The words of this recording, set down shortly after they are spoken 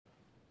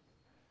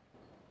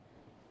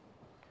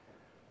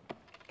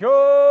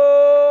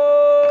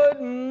Good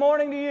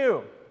morning to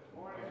you.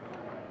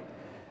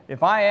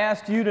 If I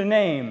asked you to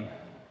name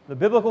the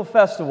biblical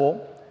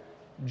festival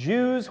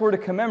Jews were to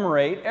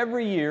commemorate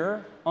every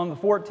year on the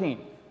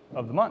 14th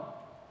of the month,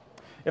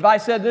 if I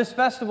said this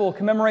festival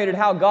commemorated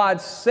how God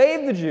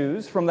saved the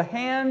Jews from the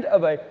hand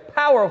of a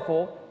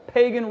powerful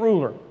pagan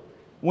ruler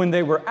when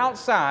they were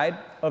outside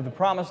of the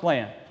Promised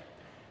Land,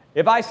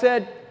 if I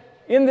said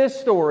in this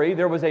story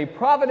there was a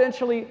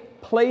providentially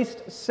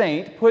placed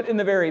saint put in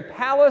the very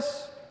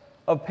palace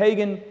of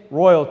pagan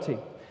royalty,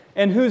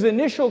 and whose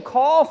initial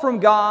call from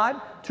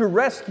God to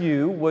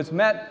rescue was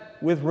met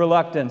with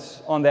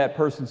reluctance on that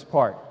person's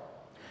part.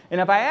 And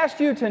if I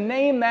asked you to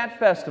name that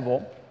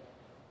festival,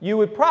 you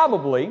would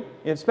probably,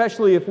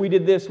 especially if we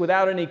did this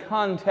without any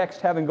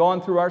context having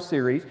gone through our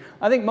series,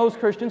 I think most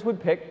Christians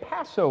would pick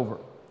Passover.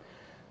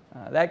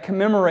 That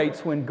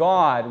commemorates when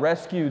God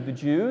rescued the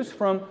Jews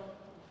from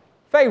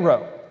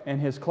Pharaoh and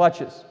his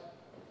clutches.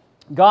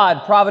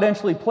 God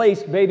providentially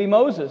placed baby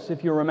Moses,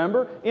 if you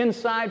remember,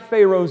 inside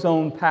Pharaoh's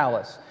own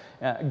palace.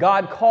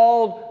 God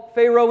called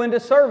Pharaoh into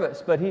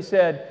service, but he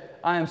said,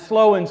 I am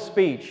slow in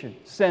speech,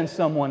 send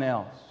someone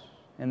else.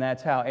 And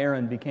that's how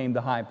Aaron became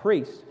the high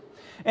priest.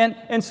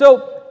 And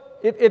so,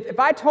 if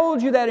I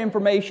told you that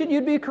information,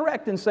 you'd be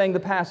correct in saying the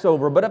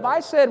Passover. But if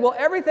I said, well,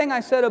 everything I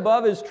said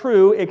above is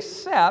true,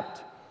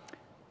 except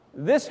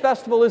this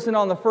festival isn't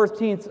on the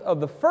 13th of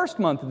the first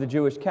month of the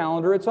Jewish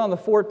calendar, it's on the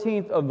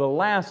 14th of the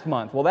last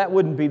month. Well, that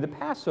wouldn't be the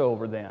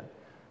Passover then.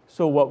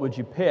 So what would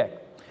you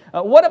pick?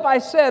 What if I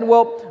said,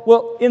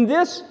 well, in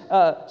this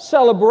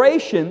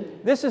celebration,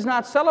 this is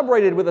not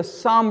celebrated with a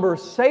somber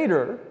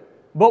Seder,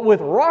 but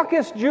with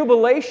raucous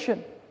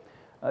jubilation.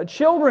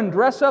 Children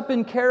dress up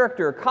in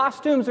character.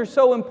 Costumes are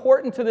so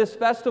important to this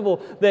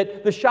festival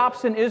that the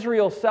shops in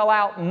Israel sell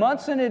out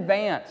months in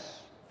advance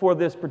for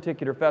this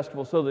particular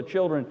festival so the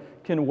children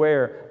can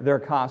wear their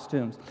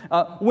costumes.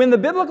 When the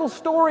biblical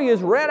story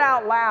is read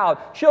out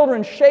loud,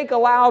 children shake a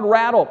loud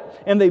rattle,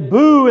 and they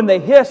boo and they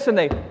hiss and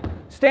they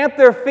stamp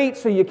their feet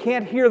so you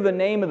can't hear the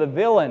name of the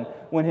villain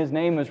when his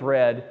name is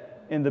read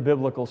in the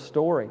biblical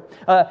story.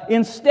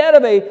 Instead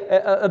of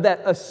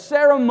a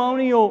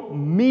ceremonial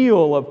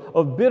meal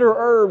of bitter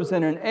herbs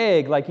and an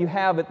egg like you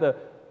have at the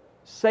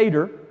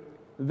Seder,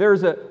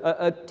 there's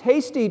a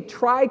tasty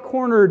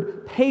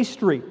tri-cornered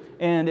pastry,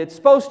 and it's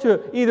supposed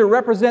to either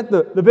represent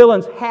the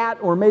villain's hat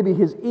or maybe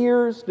his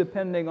ears,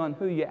 depending on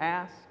who you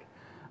ask.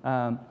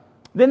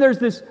 Then there's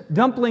this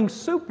dumpling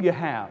soup you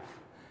have,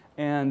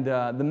 and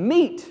the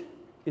meat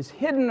is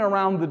hidden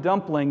around the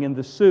dumpling in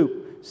the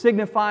soup,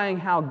 signifying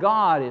how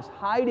God is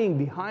hiding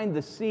behind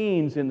the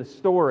scenes in the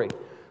story.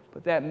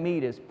 But that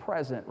meat is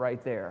present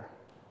right there,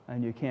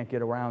 and you can't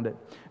get around it.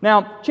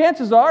 Now,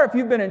 chances are, if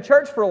you've been in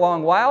church for a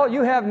long while,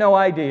 you have no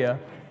idea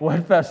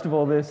what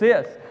festival this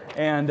is.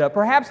 And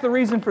perhaps the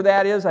reason for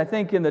that is, I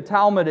think in the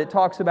Talmud it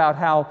talks about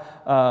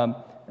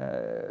how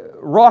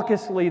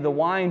raucously the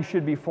wine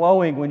should be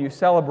flowing when you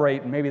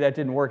celebrate, and maybe that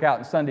didn't work out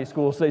in Sunday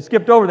school, so they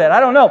skipped over that. I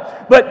don't know.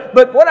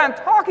 But what I'm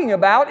talking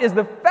about is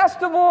the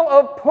festival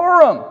of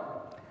Purim.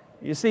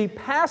 You see,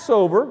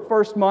 Passover,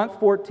 first month,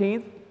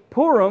 14th,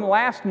 Purim,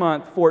 last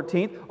month,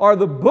 14th, are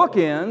the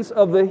bookends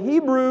of the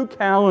Hebrew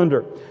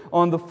calendar.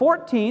 On the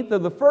 14th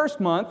of the first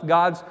month,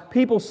 God's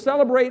people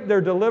celebrate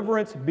their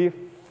deliverance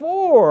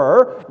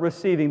before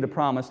receiving the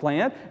Promised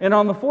Land. And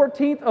on the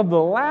 14th of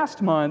the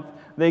last month,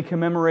 they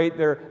commemorate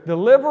their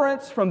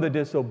deliverance from the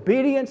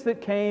disobedience that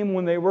came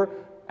when they were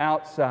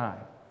outside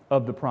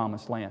of the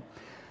Promised Land.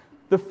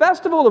 The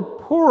festival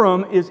of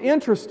Purim is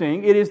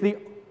interesting. It is the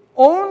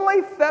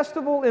only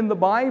festival in the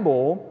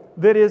Bible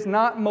that is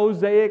not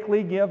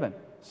mosaically given.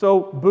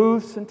 So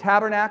booths and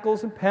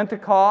tabernacles and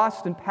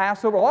Pentecost and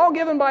Passover, all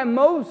given by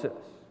Moses.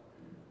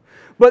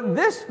 But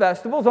this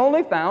festival is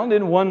only found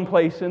in one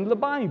place in the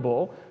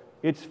Bible.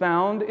 It's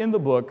found in the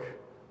book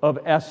of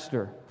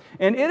Esther.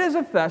 And it is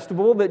a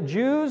festival that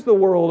Jews the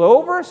world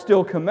over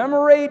still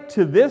commemorate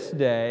to this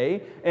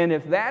day. And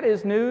if that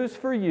is news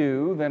for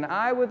you, then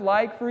I would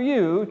like for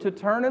you to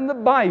turn in the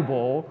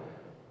Bible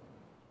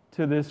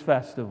to this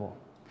festival.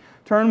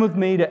 Turn with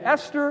me to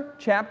Esther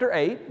chapter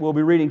 8. We'll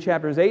be reading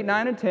chapters 8,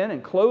 9, and 10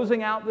 and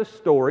closing out the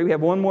story. We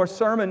have one more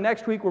sermon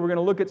next week where we're going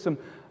to look at some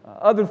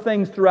other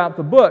things throughout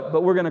the book,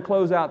 but we're going to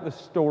close out the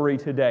story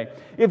today.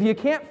 If you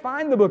can't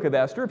find the book of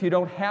Esther, if you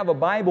don't have a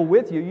Bible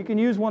with you, you can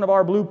use one of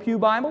our Blue Pew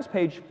Bibles,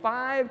 page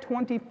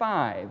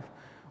 525.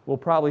 Will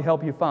probably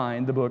help you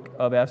find the book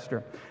of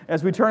Esther.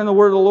 As we turn the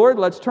word of the Lord,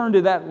 let's turn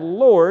to that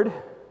Lord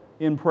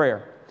in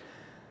prayer.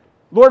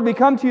 Lord, we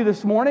come to you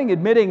this morning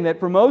admitting that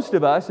for most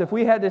of us, if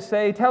we had to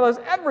say, tell us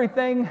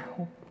everything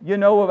you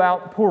know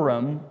about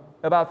Purim,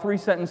 about 3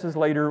 sentences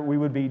later, we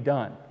would be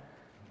done.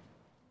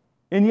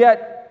 And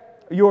yet,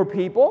 your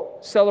people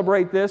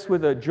celebrate this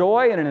with a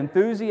joy and an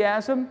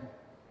enthusiasm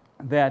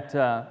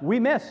that we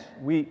miss,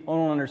 we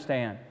don't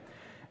understand.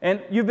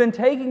 And you've been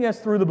taking us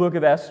through the book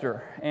of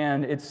Esther,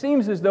 and it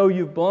seems as though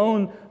you've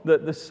blown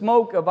the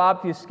smoke of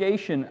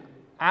obfuscation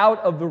out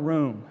of the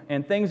room,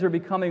 and things are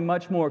becoming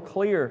much more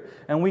clear,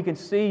 and we can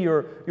see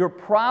your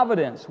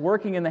providence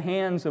working in the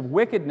hands of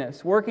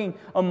wickedness, working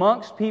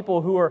amongst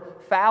people who are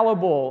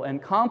fallible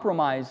and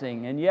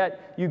compromising, and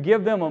yet you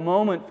give them a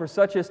moment for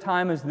such a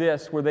time as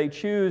this where they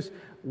choose,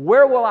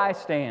 where will I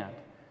stand?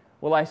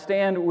 Will I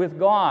stand with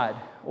God,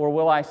 or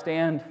will I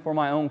stand for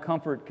my own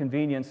comfort,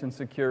 convenience, and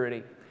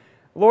security?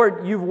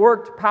 Lord, you've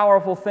worked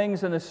powerful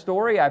things in this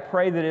story. I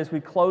pray that as we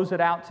close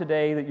it out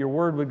today, that your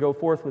word would go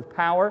forth with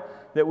power,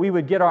 that we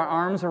would get our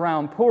arms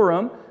around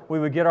Purim, we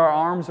would get our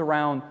arms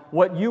around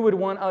what you would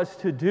want us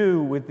to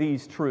do with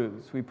these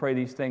truths. We pray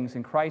these things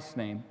in Christ's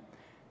name.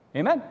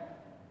 Amen.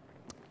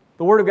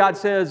 The Word of God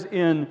says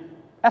in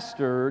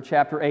Esther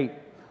chapter 8,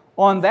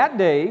 "On that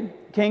day,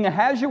 King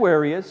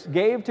Ahasuerus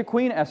gave to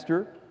Queen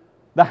Esther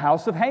the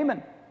house of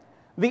Haman,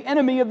 the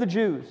enemy of the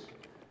Jews.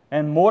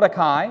 And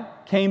Mordecai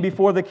came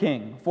before the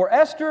king, for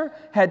Esther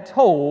had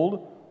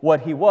told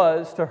what he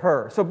was to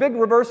her." So big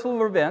reversal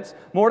of events.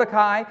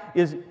 Mordecai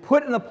is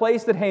put in the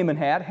place that Haman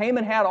had.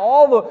 Haman had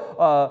all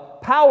the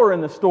power in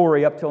the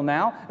story up till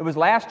now. It was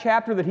last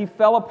chapter that he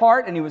fell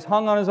apart and he was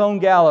hung on his own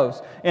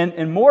gallows.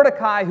 And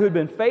Mordecai, who had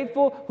been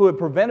faithful, who had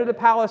prevented a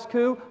palace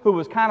coup, who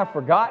was kind of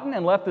forgotten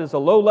and left as a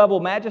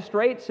low-level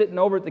magistrate sitting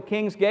over at the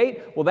king's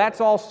gate, well,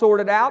 that's all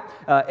sorted out.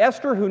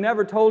 Esther, who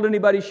never told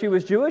anybody she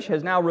was Jewish,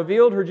 has now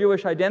revealed her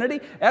Jewish identity.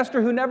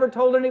 Esther, who never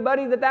told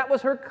anybody that that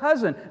was her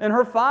cousin and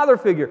her father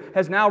figure,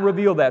 has now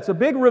revealed that. So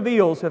big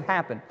reveals have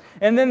happened.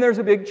 And then there's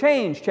a big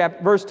change,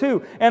 verse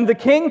 2. "And the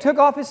king took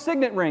off his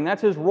signet ring,"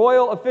 that's his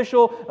royal official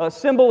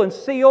symbol and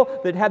seal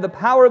that had the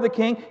power of the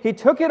king. He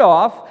took it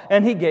off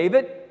and he gave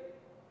it,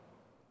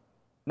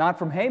 not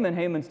from Haman,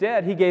 Haman's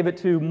dead, he gave it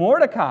to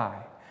Mordecai.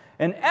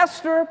 And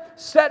Esther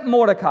set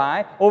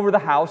Mordecai over the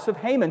house of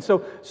Haman.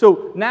 So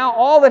now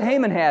all that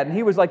Haman had, and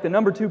he was like the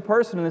number 2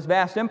 person in this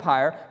vast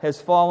empire,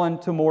 has fallen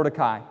to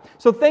Mordecai.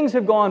 So things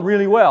have gone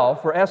really well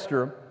for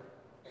Esther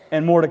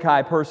and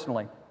Mordecai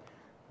personally.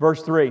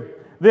 Verse 3.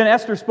 "Then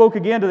Esther spoke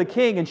again to the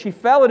king, and she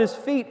fell at his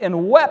feet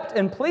and wept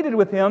and pleaded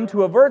with him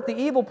to avert the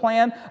evil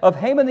plan of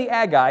Haman the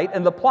Agagite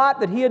and the plot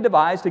that he had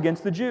devised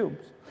against the Jews.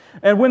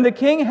 And when the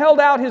king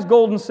held out his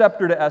golden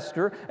scepter to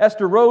Esther,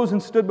 Esther rose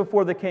and stood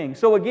before the king."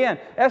 So again,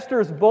 Esther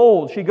is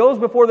bold. She goes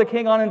before the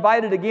king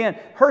uninvited again.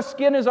 Her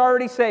skin is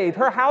already saved.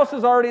 Her house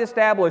is already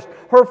established.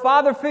 Her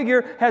father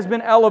figure has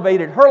been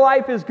elevated. Her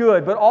life is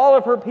good, but all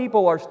of her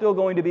people are still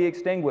going to be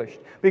extinguished.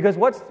 Because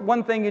what's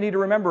one thing you need to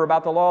remember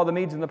about the law of the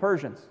Medes and the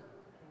Persians?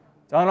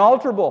 It's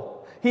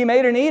unalterable. He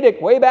made an edict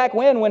way back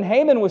when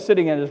Haman was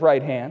sitting at his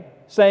right hand,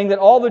 saying that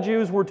all the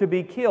Jews were to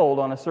be killed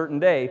on a certain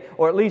day,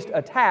 or at least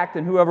attacked,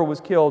 and whoever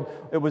was killed,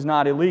 it was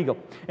not illegal.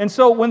 And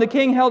so when the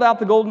king held out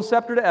the golden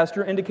scepter to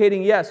Esther,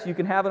 indicating, yes, you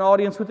can have an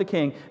audience with the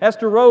king,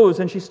 Esther rose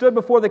and she stood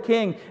before the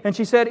king, and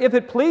she said, "If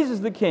it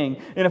pleases the king,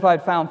 and if I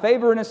had found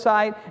favor in his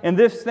sight, and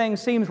this thing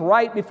seems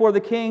right before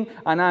the king,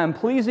 and I am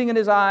pleasing in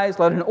his eyes,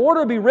 let an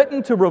order be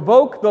written to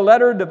revoke the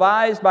letter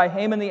devised by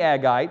Haman the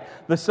Agagite,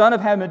 the son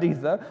of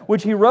Hammedatha,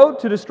 which he wrote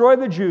to destroy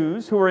the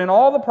Jews who are in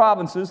all the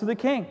provinces of the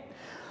king.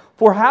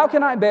 For how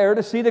can I bear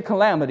to see the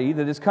calamity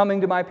that is coming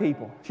to my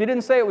people?" She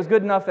didn't say it was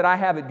good enough that I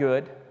have it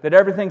good, that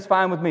everything's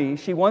fine with me.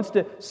 She wants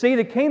to see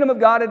the kingdom of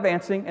God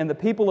advancing and the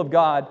people of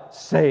God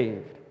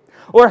saved.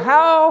 "Or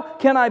how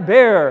can I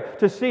bear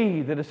to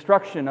see the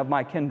destruction of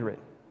my kindred?"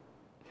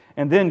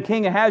 And then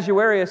King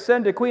Ahasuerus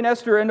said to Queen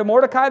Esther and to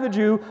Mordecai the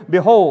Jew,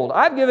 "Behold,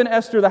 I've given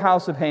Esther the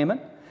house of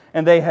Haman,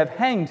 and they have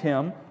hanged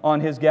him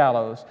on his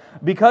gallows,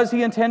 because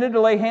he intended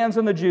to lay hands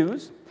on the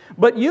Jews.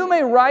 But you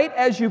may write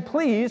as you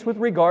please with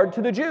regard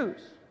to the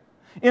Jews.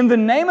 In the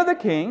name of the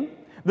king,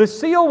 the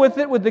seal with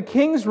it with the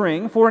king's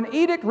ring, for an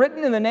edict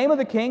written in the name of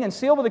the king and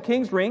sealed with the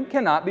king's ring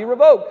cannot be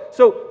revoked."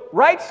 So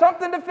write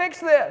something to fix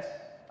this.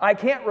 I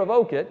can't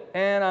revoke it,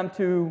 and I'm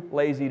too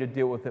lazy to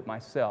deal with it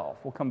myself.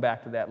 We'll come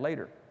back to that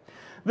later.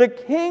 The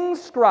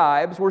king's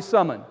scribes were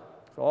summoned.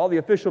 So all the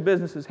official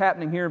business is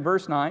happening here in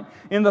verse 9.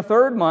 "In the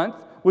 3rd month,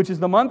 which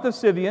is the month of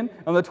Sivan,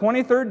 on the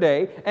 23rd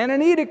day, and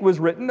an edict was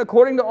written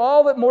according to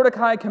all that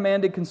Mordecai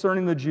commanded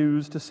concerning the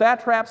Jews, to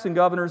satraps and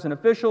governors and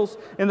officials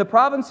in the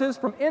provinces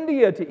from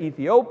India to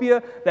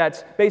Ethiopia,"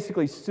 that's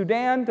basically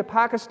Sudan to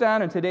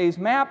Pakistan and today's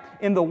map,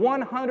 in the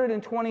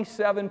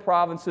 127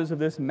 provinces of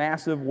this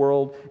massive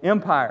world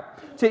empire.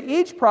 "To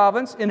each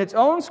province in its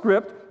own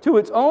script, to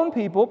its own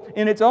people,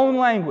 in its own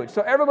language."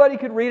 So everybody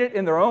could read it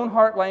in their own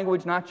heart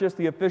language, not just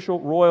the official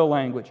royal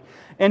language.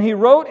 "And he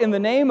wrote in the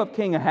name of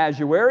King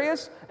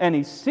Ahasuerus, and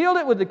he sealed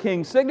it with the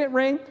king's signet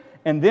ring,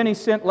 and then he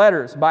sent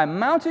letters by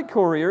mounted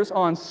couriers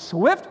on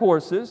swift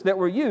horses that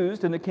were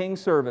used in the king's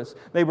service.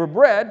 They were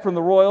bred from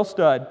the royal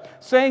stud,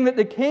 saying that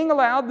the king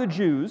allowed the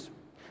Jews,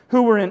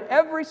 who were in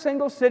every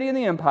single city in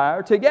the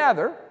empire, to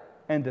gather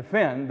and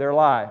defend their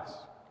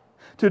lives,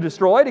 to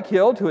destroy, to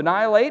kill, to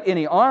annihilate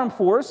any armed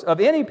force of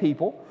any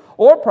people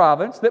or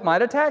province that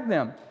might attack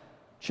them,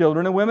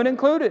 children and women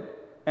included,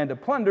 and to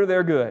plunder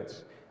their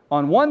goods.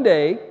 On one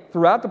day,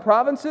 throughout the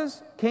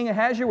provinces, King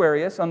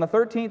Ahasuerus, on the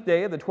 13th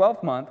day of the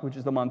 12th month, which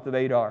is the month of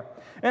Adar.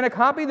 And a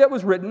copy that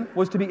was written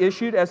was to be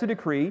issued as a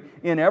decree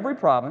in every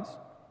province,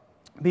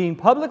 being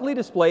publicly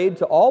displayed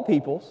to all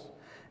peoples,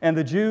 and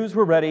the Jews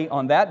were ready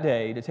on that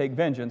day to take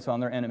vengeance on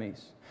their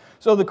enemies.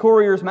 So the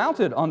couriers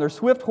mounted on their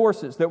swift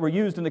horses that were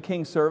used in the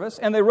king's service,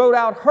 and they rode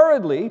out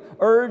hurriedly,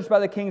 urged by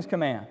the king's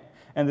command.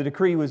 And the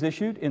decree was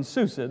issued in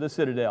Susa, the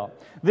citadel.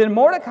 Then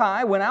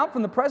Mordecai went out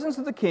from the presence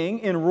of the king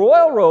in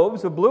royal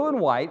robes of blue and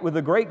white, with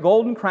a great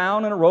golden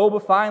crown and a robe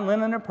of fine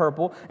linen and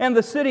purple. And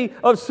the city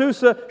of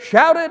Susa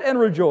shouted and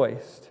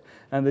rejoiced.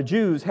 And the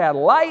Jews had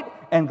light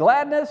and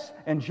gladness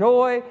and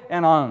joy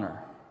and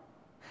honor.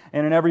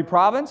 And in every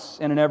province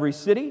and in every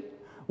city,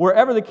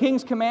 wherever the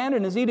king's command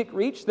and his edict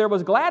reached, there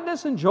was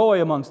gladness and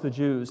joy amongst the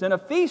Jews, and a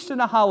feast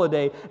and a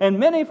holiday, and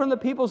many from the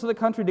peoples of the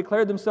country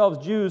declared themselves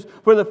Jews,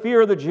 for the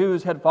fear of the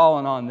Jews had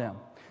fallen on them.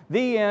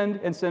 The end,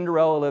 and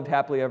Cinderella lived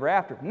happily ever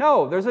after.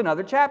 No, there's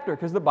another chapter,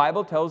 because the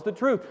Bible tells the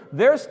truth.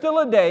 There's still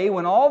a day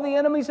when all the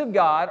enemies of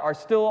God are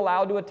still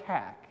allowed to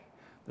attack,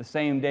 the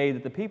same day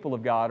that the people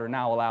of God are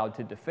now allowed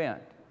to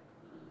defend.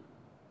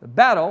 The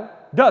battle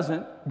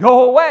doesn't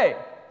go away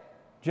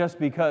just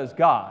because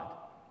God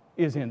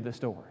is in the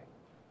story.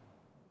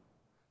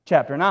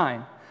 Chapter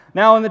 9.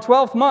 Now in the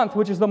 12th month,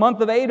 which is the month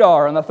of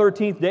Adar, on the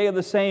 13th day of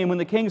the same, when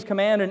the king's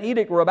command and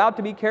edict were about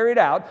to be carried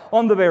out,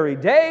 on the very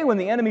day when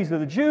the enemies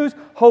of the Jews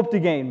hoped to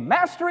gain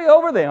mastery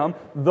over them,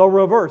 the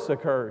reverse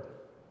occurred.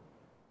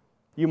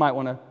 You might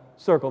want to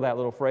circle that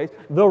little phrase.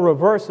 The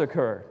reverse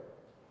occurred.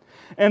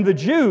 And the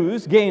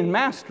Jews gained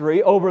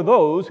mastery over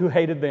those who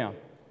hated them.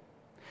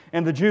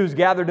 And the Jews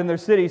gathered in their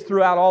cities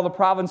throughout all the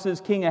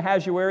provinces, King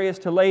Ahasuerus,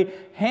 to lay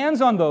hands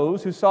on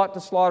those who sought to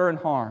slaughter and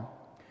harm.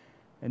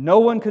 And no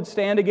one could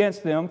stand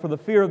against them, for the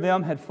fear of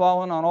them had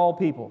fallen on all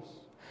peoples.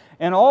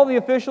 And all the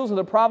officials of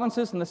the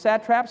provinces and the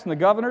satraps and the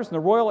governors and the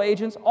royal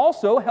agents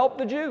also helped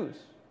the Jews.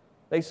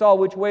 They saw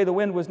which way the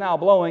wind was now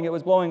blowing. It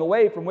was blowing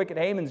away from wicked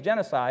Haman's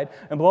genocide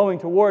and blowing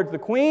towards the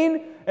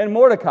queen and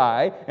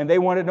Mordecai, and they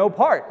wanted no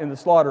part in the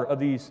slaughter of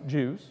these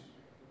Jews.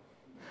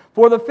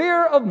 For the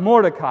fear of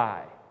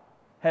Mordecai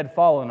had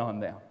fallen on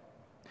them.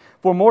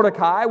 For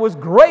Mordecai was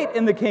great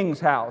in the king's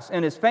house,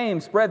 and his fame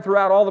spread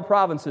throughout all the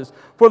provinces.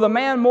 For the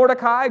man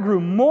Mordecai grew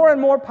more and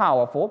more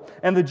powerful,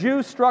 and the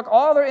Jews struck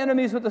all their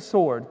enemies with the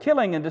sword,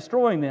 killing and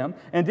destroying them,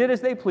 and did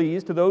as they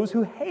pleased to those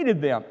who hated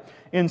them.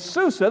 In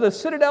Susa, the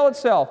citadel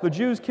itself, the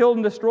Jews killed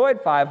and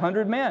destroyed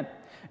 500 men.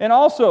 And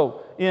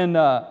also in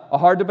a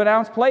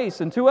hard-to-pronounce place,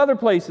 and 2 other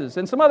places,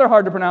 and some other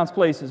hard-to-pronounce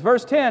places.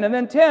 Verse 10, and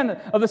then 10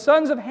 of the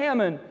sons of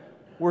Haman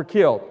were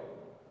killed,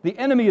 the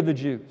enemy of the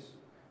Jews.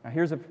 Now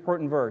here's an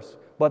important verse.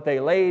 But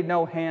they laid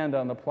no hand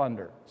on the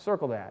plunder.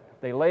 Circle that.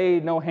 They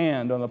laid no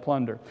hand on the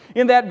plunder.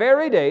 In that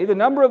very day, the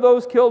number of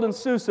those killed in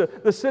Susa,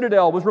 the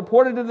citadel, was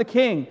reported to the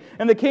king.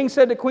 And the king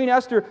said to Queen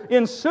Esther,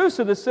 in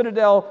Susa, the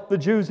citadel, the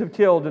Jews have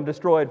killed and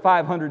destroyed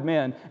 500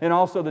 men, and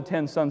also the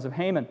 10 sons of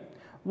Haman.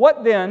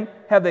 What then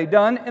have they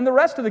done in the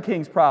rest of the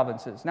king's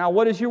provinces? Now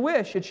what is your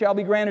wish? It shall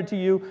be granted to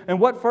you. And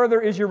what further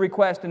is your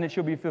request? And it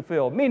shall be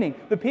fulfilled. Meaning,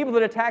 the people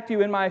that attacked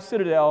you in my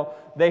citadel,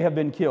 they have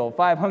been killed.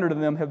 500 of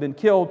them have been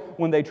killed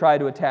when they tried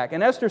to attack.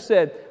 And Esther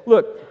said,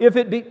 look, if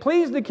it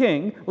please the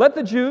king, let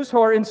the Jews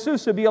who are in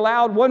Susa be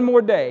allowed one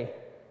more day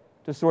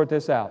to sort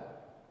this out.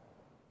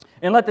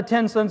 And let the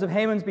 10 sons of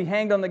Haman be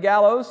hanged on the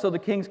gallows. So the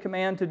king's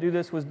command to do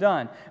this was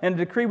done. And a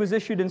decree was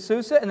issued in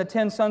Susa, and the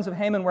 10 sons of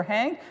Haman were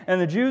hanged.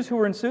 And the Jews who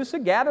were in Susa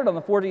gathered on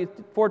the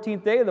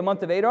 14th day of the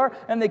month of Adar,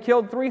 and they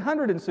killed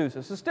 300 in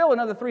Susa. So still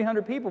another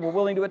 300 people were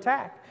willing to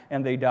attack,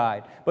 and they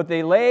died. But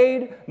they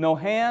laid no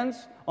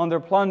hands on their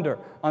plunder.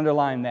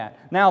 Underline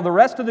that. Now the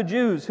rest of the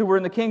Jews who were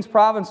in the king's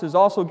provinces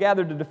also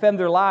gathered to defend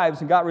their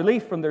lives and got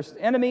relief from their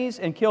enemies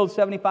and killed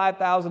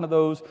 75,000 of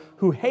those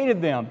who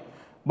hated them.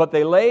 But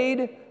they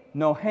laid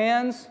no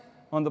hands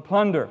on the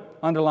plunder.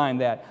 Underline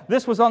that.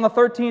 This was on the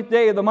 13th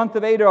day of the month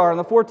of Adar. On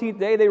the 14th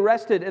day they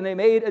rested, and they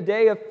made a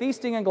day of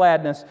feasting and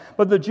gladness.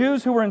 But the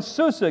Jews who were in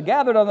Susa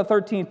gathered on the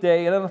 13th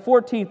day and on the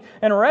 14th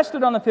and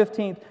rested on the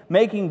 15th,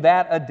 making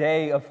that a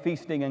day of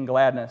feasting and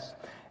gladness.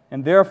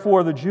 And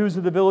therefore the Jews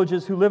of the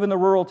villages who live in the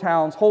rural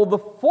towns hold the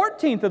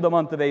 14th of the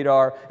month of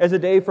Adar as a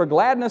day for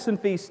gladness and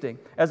feasting,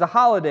 as a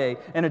holiday,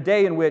 and a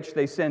day in which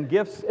they send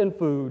gifts and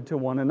food to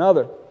one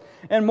another.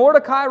 And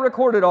Mordecai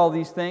recorded all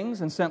these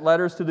things and sent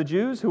letters to the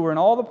Jews who were in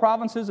all the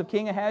provinces of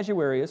King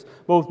Ahasuerus,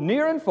 both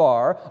near and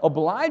far,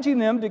 obliging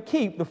them to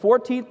keep the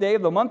 14th day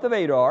of the month of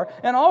Adar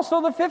and also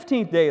the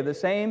 15th day of the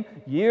same,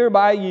 year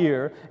by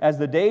year, as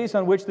the days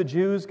on which the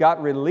Jews got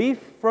relief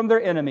from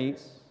their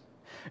enemies,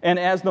 and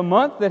as the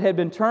month that had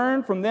been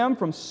turned from them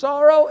from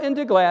sorrow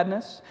into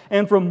gladness,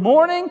 and from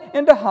mourning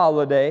into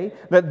holiday,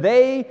 that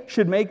they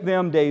should make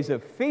them days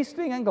of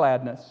feasting and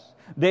gladness,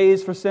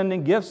 days for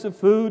sending gifts of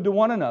food to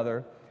one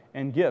another,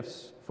 and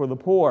gifts for the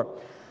poor.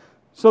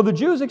 So the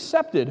Jews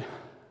accepted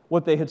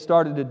what they had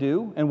started to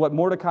do and what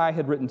Mordecai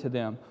had written to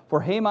them.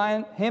 For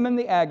Haman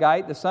the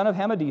Agagite, the son of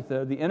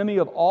Hammedatha, the enemy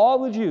of all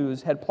the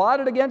Jews, had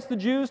plotted against the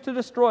Jews to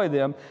destroy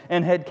them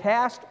and had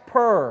cast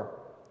Pur.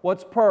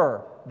 What's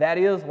Pur? That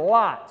is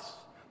lots.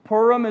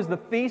 Purim is the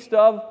feast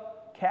of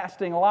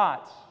casting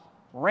lots.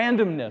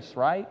 Randomness,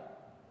 right?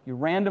 You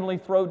randomly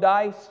throw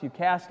dice, you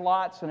cast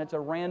lots, and it's a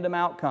random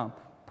outcome.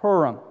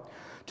 Purim.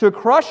 to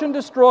crush and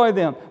destroy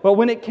them. But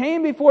when it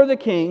came before the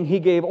king, he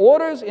gave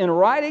orders in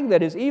writing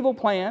that his evil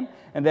plan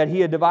and that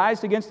he had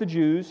devised against the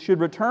Jews should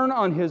return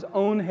on his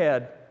own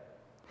head,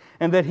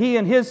 and that he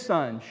and his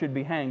son should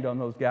be hanged on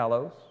those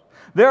gallows.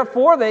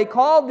 Therefore they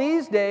called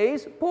these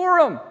days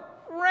Purim,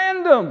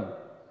 random.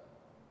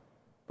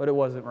 But it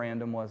wasn't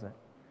random, was it?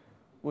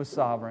 It was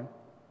sovereign.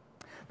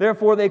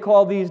 Therefore they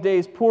called these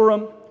days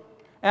Purim,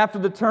 after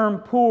the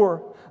term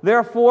Pur.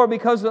 Therefore,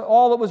 because of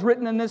all that was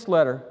written in this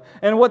letter,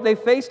 and what they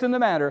faced in the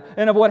matter,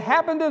 and of what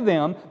happened to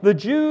them, the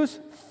Jews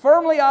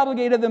firmly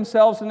obligated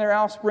themselves and their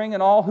offspring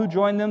and all who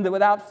joined them that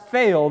without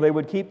fail they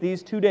would keep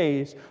these 2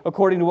 days,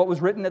 according to what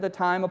was written at the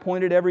time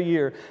appointed every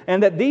year,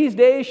 and that these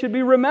days should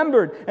be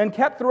remembered and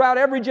kept throughout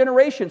every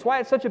generation. It's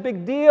why it's such a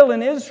big deal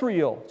in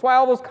Israel. It's why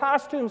all those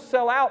costumes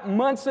sell out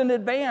months in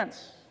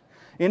advance.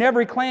 In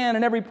every clan,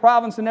 in every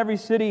province, in every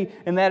city,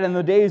 and that in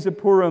the days of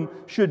Purim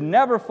should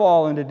never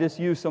fall into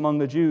disuse among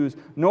the Jews,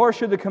 nor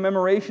should the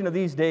commemoration of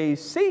these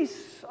days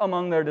cease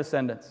among their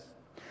descendants.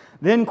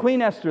 Then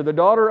Queen Esther, the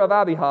daughter of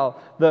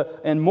Abihail,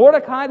 and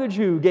Mordecai the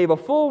Jew gave a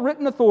full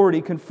written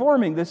authority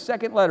confirming this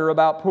second letter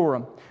about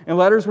Purim. And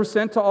letters were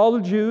sent to all the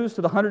Jews,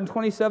 to the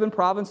 127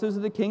 provinces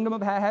of the kingdom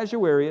of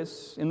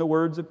Ahasuerus, in the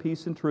words of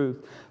peace and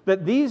truth,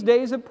 that these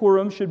days of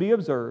Purim should be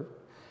observed,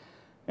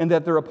 and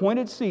that their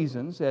appointed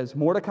seasons, as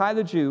Mordecai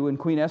the Jew and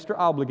Queen Esther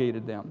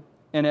obligated them,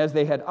 and as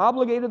they had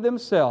obligated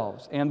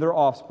themselves and their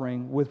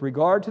offspring with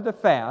regard to the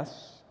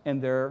fasts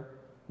and their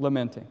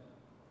lamenting.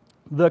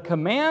 The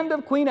command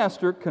of Queen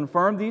Esther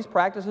confirmed these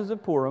practices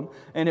of Purim,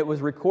 and it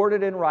was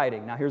recorded in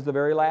writing. Now here's the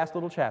very last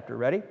little chapter.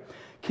 Ready?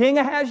 King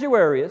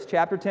Ahasuerus,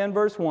 chapter 10,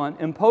 verse 1,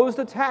 imposed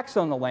a tax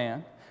on the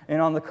land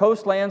and on the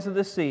coastlands of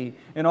the sea,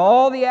 and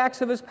all the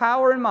acts of his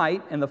power and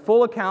might, and the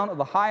full account of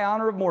the high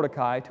honor of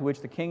Mordecai, to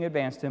which the king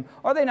advanced him.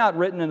 Are they not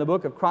written in the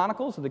book of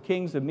Chronicles of the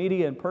kings of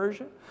Media and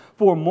Persia?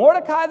 For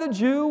Mordecai the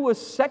Jew was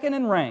second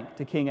in rank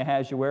to King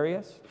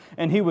Ahasuerus,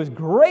 and he was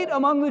great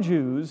among the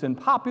Jews and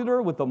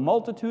popular with the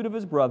multitude of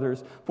his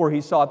brothers, for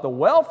he sought the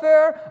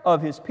welfare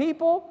of his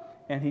people,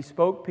 and he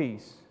spoke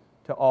peace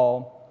to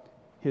all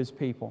his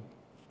people.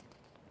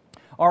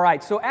 All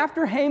right, so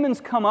after Haman's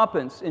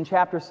comeuppance in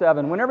chapter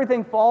 7, when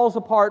everything falls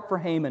apart for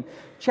Haman,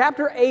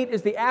 chapter 8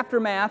 is the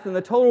aftermath and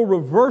the total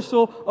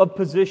reversal of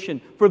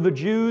position for the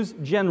Jews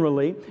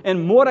generally,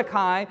 and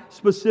Mordecai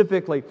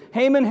specifically.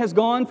 Haman has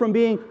gone from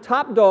being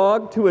top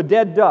dog to a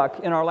dead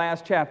duck in our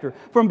last chapter,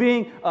 from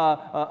being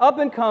up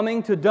and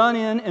coming to done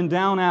in and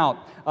down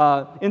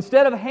out.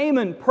 Instead of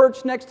Haman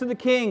perched next to the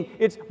king,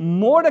 it's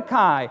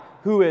Mordecai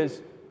who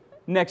is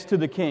next to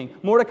the king.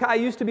 Mordecai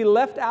used to be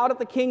left out at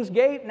the king's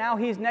gate. Now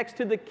he's next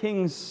to the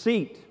king's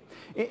seat.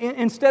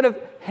 Instead of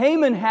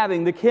Haman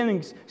having the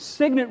king's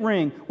signet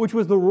ring, which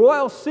was the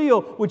royal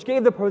seal, which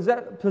gave the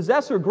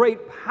possessor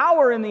great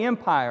power in the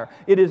empire,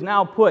 it is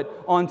now put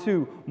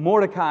onto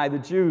Mordecai, the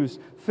Jew's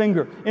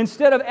finger.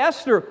 Instead of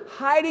Esther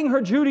hiding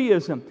her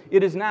Judaism,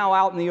 it is now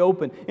out in the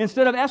open.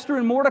 Instead of Esther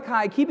and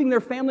Mordecai keeping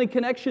their family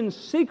connections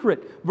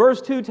secret,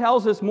 verse 2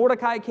 tells us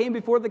Mordecai came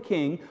before the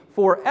king,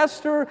 for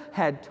Esther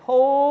had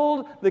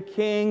told the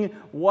king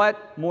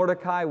what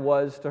Mordecai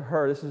was to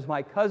her. This is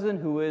my cousin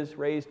who has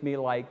raised me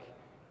like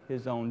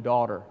his own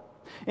daughter.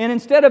 And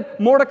instead of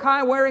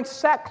Mordecai wearing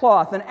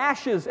sackcloth and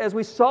ashes, as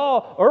we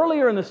saw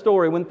earlier in the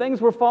story when things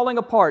were falling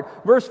apart,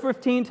 verse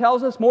 15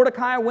 tells us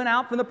Mordecai went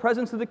out from the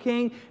presence of the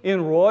king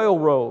in royal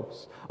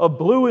robes of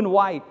blue and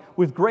white,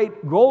 with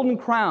great golden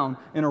crown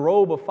and a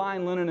robe of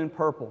fine linen and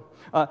purple.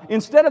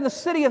 Instead of the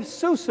city of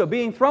Susa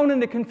being thrown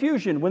into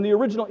confusion when the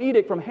original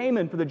edict from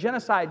Haman for the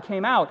genocide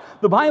came out,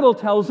 the Bible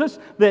tells us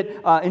that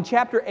in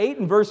chapter 8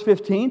 and verse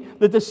 15,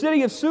 that the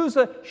city of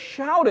Susa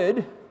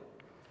shouted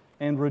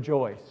and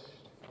rejoiced.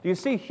 Do you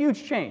see?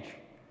 Huge change.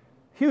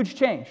 Huge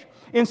change.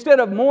 Instead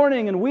of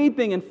mourning and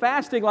weeping and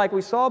fasting like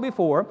we saw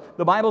before,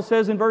 the Bible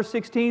says in verse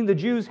 16, the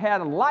Jews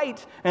had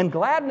light and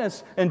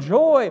gladness and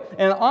joy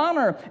and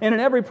honor. And in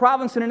every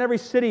province and in every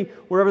city,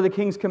 wherever the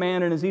king's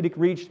command and his edict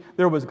reached,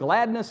 there was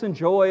gladness and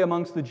joy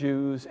amongst the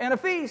Jews, and a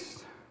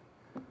feast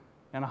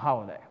and a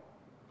holiday.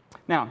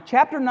 Now,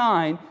 chapter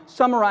 9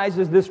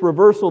 summarizes this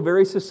reversal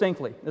very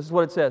succinctly. This is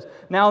what it says.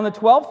 Now, in the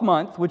 12th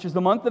month, which is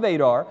the month of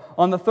Adar,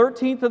 on the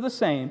 13th of the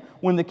same,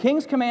 when the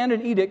king's command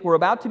and edict were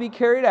about to be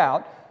carried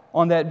out,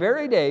 on that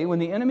very day, when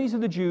the enemies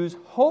of the Jews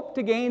hoped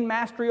to gain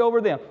mastery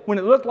over them, when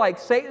it looked like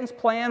Satan's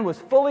plan was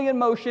fully in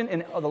motion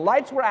and the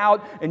lights were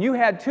out and you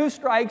had 2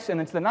 strikes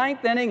and it's the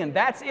 9th inning and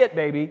that's it,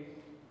 baby,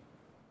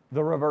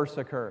 the reverse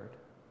occurred.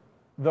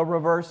 The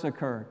reverse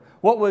occurred.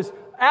 What was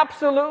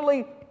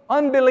absolutely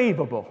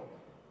unbelievable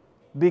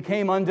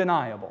became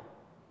undeniable.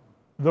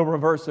 The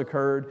reverse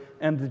occurred,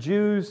 and the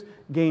Jews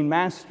gained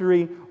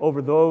mastery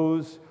over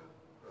those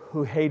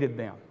who hated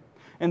them.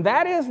 And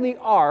that is the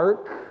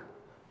arc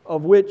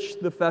of which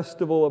the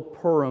festival of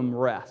Purim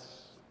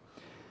rests.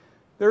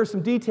 There are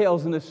some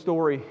details in this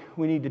story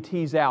we need to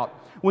tease out.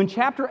 When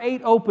chapter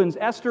 8 opens,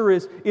 Esther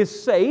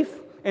is safe,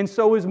 and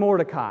so is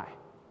Mordecai.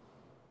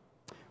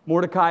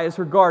 Mordecai is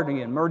her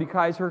guardian.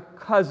 Mordecai is her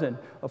cousin,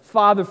 a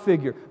father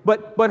figure.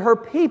 But her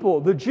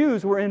people, the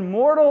Jews, were in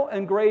mortal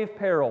and grave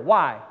peril.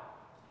 Why?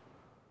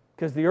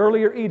 Because the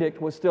earlier edict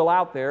was still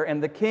out there,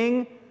 and the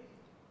king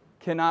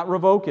cannot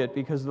revoke it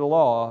because of the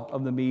law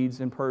of the Medes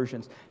and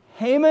Persians.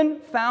 Haman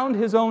found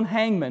his own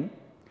hangman,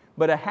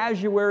 but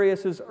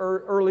Ahasuerus'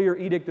 earlier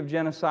edict of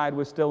genocide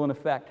was still in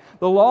effect.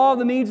 The law of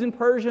the Medes and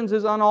Persians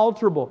is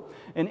unalterable.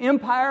 An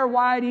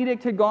empire-wide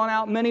edict had gone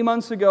out many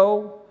months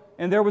ago,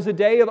 and there was a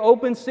day of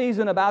open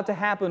season about to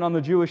happen on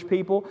the Jewish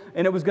people,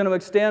 and it was going to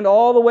extend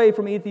all the way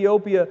from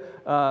Ethiopia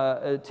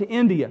to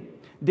India.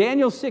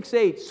 Daniel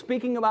 6:8,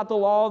 speaking about the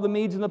law of the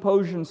Medes and the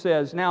Persians,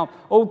 says, "Now,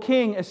 O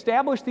king,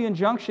 establish the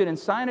injunction and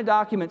sign a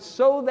document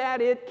so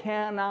that it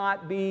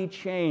cannot be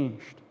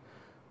changed,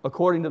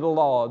 according to the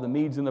law of the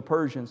Medes and the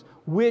Persians,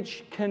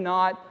 which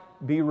cannot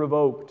be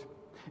revoked."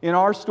 In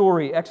our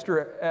story,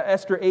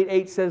 Esther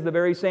 8:8 says the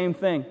very same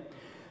thing.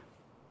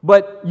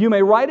 "But you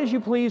may write as you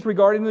please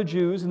regarding the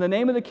Jews in the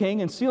name of the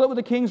king and seal it with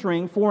the king's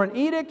ring, for an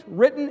edict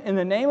written in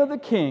the name of the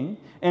king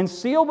and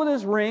sealed with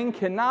his ring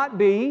cannot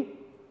be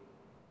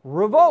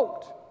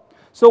revoked."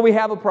 So we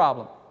have a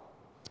problem.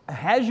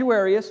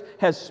 Ahasuerus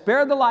has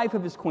spared the life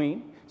of his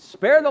queen,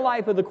 spared the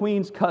life of the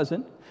queen's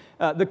cousin,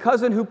 the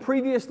cousin who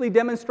previously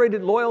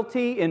demonstrated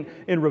loyalty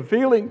in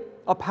revealing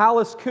a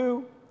palace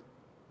coup,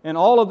 and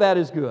all of that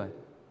is good.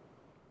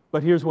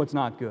 But here's what's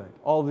not good.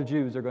 All the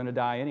Jews are going to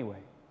die anyway.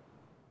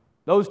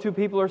 Those two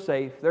people are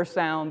safe, they're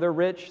sound, they're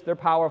rich, they're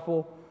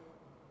powerful,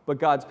 but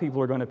God's people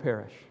are going to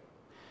perish.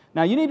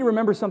 Now, you need to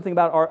remember something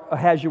about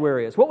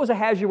Ahasuerus. What was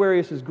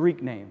Ahasuerus'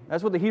 Greek name?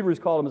 That's what the Hebrews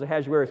called him, as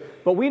Ahasuerus.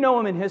 But we know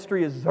him in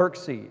history as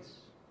Xerxes.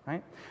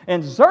 Right?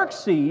 And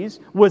Xerxes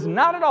was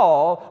not at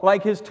all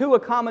like his two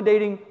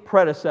accommodating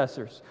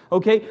predecessors.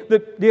 Okay?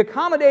 The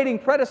accommodating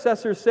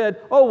predecessors said,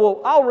 "Oh,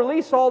 well, I'll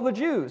release all the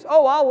Jews.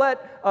 Oh, I'll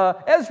let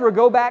Ezra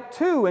go back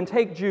too and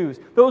take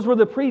Jews." Those were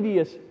the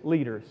previous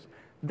leaders.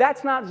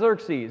 That's not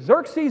Xerxes.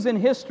 Xerxes in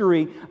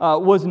history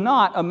was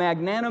not a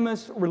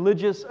magnanimous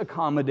religious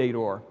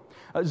accommodator.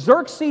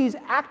 Xerxes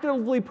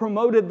actively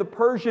promoted the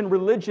Persian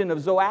religion of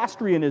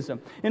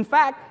Zoroastrianism. In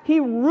fact, he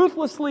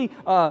ruthlessly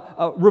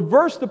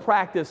reversed the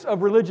practice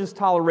of religious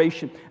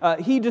toleration.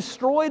 He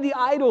destroyed the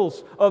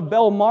idols of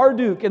Bel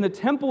Marduk and the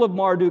temple of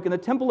Marduk and the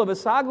temple of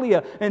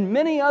Esagila and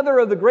many other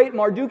of the great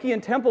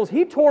Mardukian temples.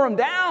 He tore them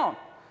down.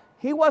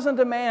 He wasn't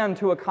a man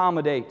to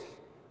accommodate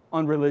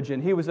on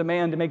religion. He was a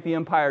man to make the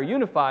empire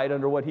unified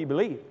under what he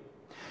believed.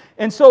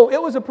 And so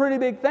it was a pretty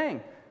big thing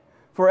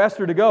for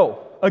Esther to go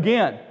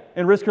again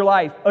and risk her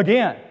life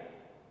again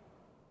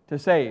to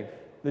save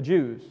the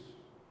Jews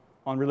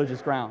on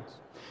religious grounds.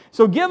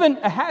 So given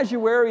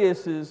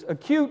Ahasuerus'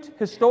 acute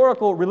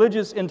historical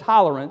religious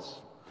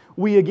intolerance,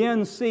 we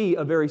again see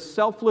a very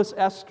selfless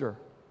Esther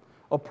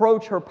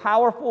approach her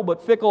powerful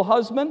but fickle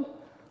husband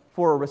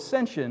for a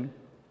rescission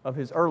of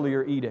his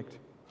earlier edict.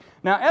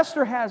 Now,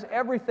 Esther has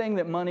everything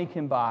that money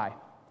can buy.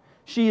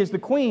 She is the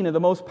queen of the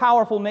most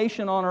powerful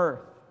nation on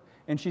earth,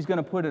 and she's going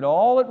to put it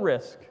all at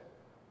risk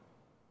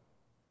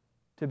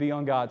to be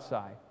on God's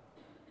side.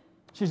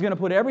 She's going to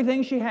put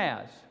everything she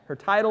has, her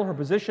title, her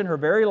position, her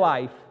very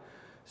life,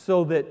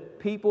 so that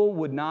people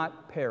would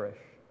not perish.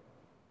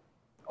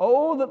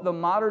 Oh, that the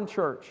modern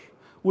church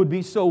would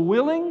be so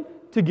willing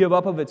to give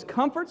up of its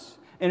comforts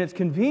and its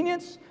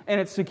convenience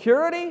and its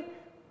security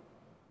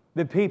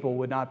that people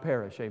would not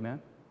perish. Amen?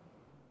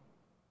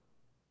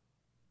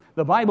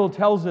 The Bible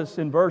tells us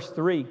in verse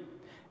 3,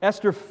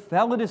 Esther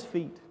fell at his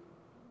feet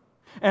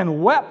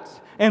and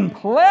wept and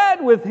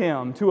pled with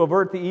him to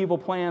avert the evil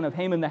plan of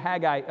Haman the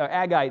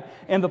Agagite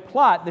and the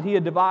plot that he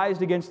had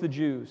devised against the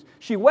Jews.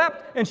 She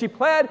wept and she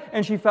pled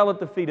and she fell at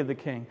the feet of the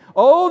king.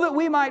 Oh, that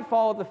we might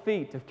fall at the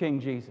feet of King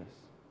Jesus,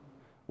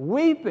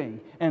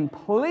 weeping and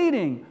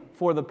pleading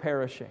for the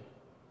perishing.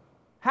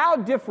 How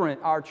different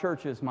our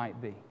churches might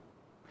be.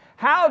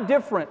 How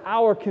different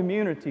our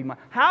community might,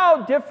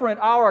 how different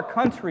our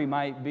country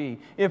might be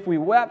if we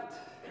wept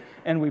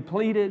and we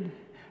pleaded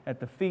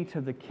at the feet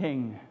of the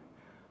King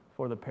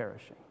for the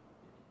perishing.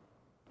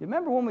 You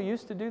remember when we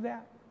used to do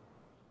that?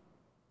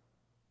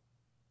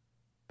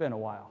 It's been a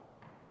while.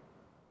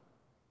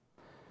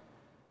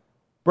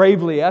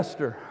 Bravely,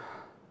 Esther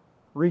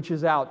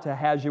reaches out to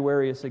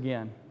Ahasuerus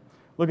again.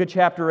 Look at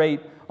chapter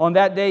 8. On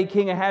that day,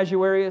 King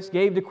Ahasuerus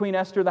gave to Queen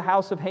Esther the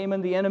house of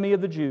Haman, the enemy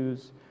of the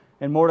Jews.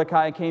 And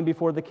Mordecai came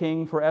before the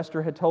king, for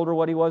Esther had told her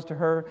what he was to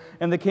her.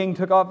 And the king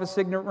took off his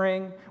signet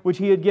ring, which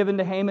he had given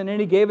to Haman, and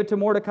he gave it to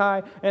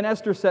Mordecai. And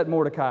Esther set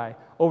Mordecai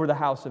over the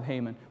house of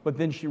Haman. But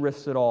then she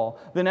risked it all.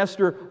 Then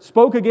Esther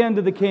spoke again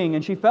to the king,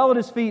 and she fell at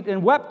his feet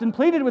and wept and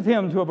pleaded with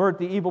him to avert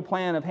the evil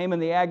plan of Haman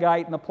the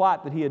Agagite and the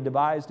plot that he had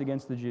devised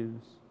against the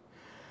Jews.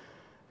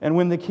 And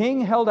when the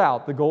king held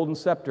out the golden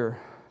scepter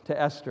to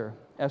Esther,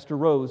 Esther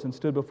rose and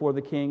stood before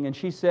the king, and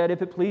she said,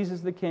 "If it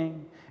pleases the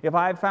king, if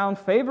I have found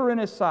favor in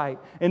his sight,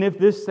 and if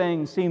this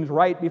thing seems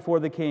right before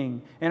the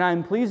king, and I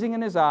am pleasing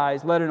in his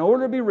eyes, let an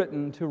order be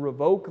written to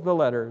revoke the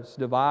letters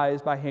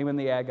devised by Haman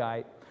the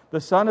Agagite, the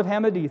son of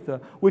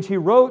Hammedatha, which he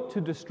wrote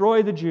to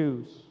destroy the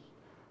Jews.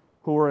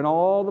 who are in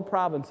all the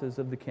provinces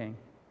of the king.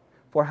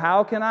 For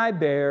how can I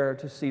bear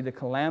to see the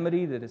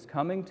calamity that is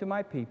coming to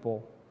my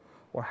people,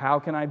 or how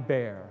can I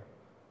bear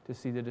to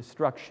see the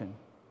destruction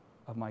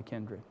of my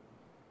kindred?"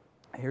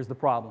 Here's the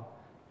problem.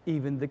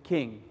 Even the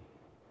king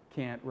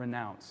can't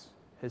renounce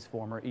his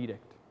former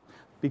edict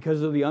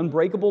because of the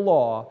unbreakable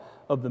law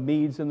of the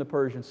Medes and the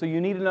Persians. So you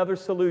need another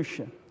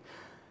solution.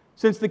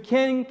 Since the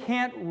king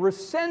can't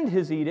rescind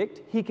his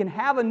edict, he can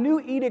have a new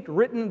edict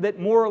written that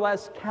more or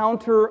less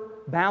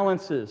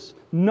counterbalances,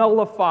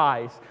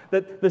 nullifies,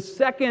 that the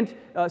second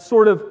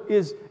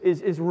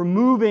is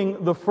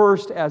removing the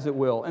first, as it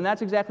will. And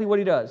that's exactly what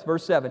he does.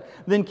 Verse 7,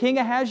 "Then King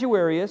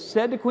Ahasuerus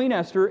said to Queen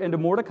Esther and to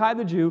Mordecai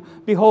the Jew,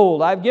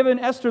 'Behold, I've given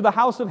Esther the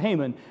house of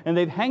Haman, and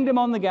they've hanged him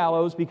on the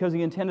gallows because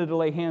he intended to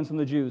lay hands on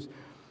the Jews.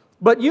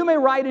 But you may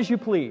write as you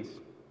please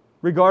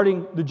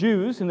regarding the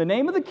Jews in the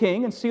name of the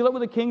king and seal it with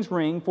the king's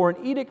ring, for an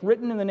edict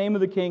written in the name of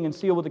the king and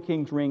sealed with the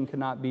king's ring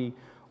cannot be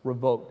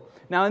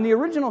revoked.'" Now, in the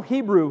original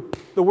Hebrew,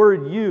 the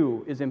word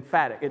 "you" is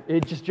emphatic.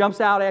 It just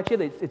jumps out at you.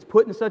 It's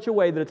put in such a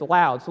way that it's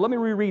loud. So let me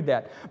reread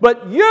that.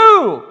 "But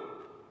you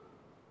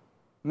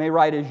may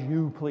write as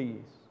you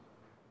please."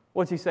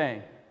 What's he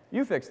saying?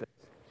 You fix this.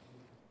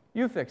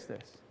 You fix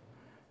this.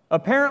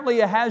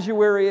 Apparently,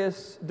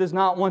 Ahasuerus does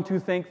not want to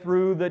think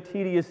through the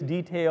tedious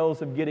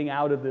details of getting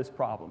out of this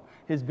problem.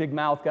 His big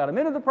mouth got him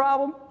into the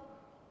problem,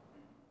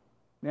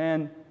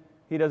 and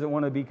he doesn't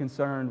want to be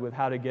concerned with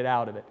how to get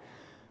out of it.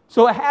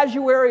 So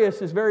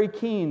Ahasuerus is very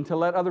keen to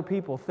let other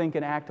people think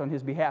and act on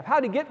his behalf.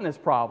 How did he get in this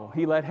problem?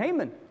 He let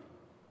Haman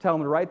tell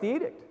him to write the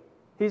edict.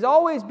 He's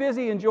always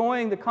busy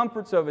enjoying the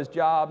comforts of his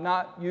job,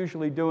 not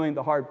usually doing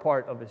the hard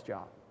part of his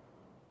job.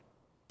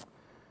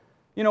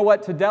 You know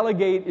what? To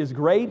delegate is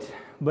great,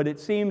 but it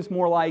seems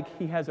more like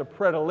he has a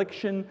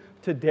predilection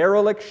to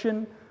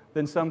dereliction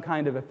than some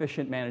kind of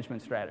efficient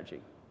management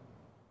strategy.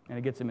 And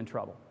it gets him in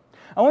trouble.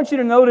 I want you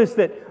to notice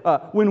that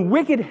when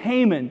wicked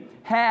Haman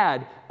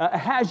had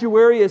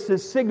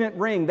Ahasuerus' signet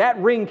ring, that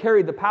ring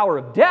carried the power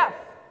of death.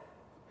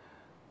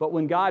 But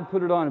when God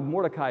put it on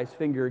Mordecai's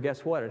finger,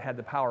 guess what? It had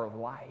the power of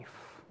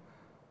life.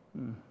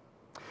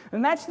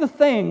 And that's the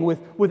thing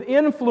with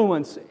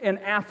influence and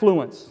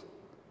affluence.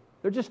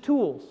 They're just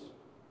tools.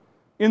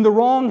 In the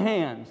wrong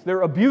hands,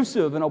 they're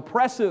abusive and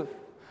oppressive.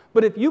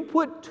 But if you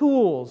put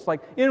tools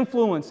like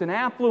influence and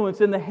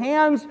affluence in the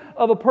hands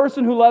of a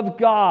person who loves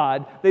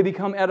God, they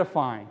become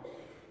edifying.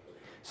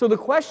 So the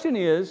question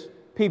is,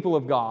 people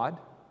of God,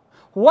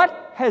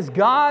 what has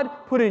God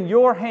put in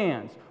your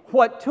hands?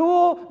 What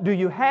tool do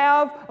you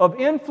have of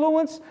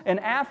influence and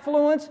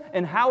affluence,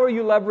 and how are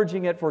you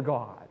leveraging it for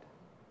God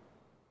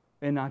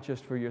and not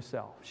just for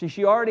yourself?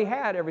 She already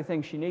had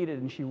everything she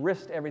needed, and she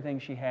risked everything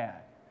she had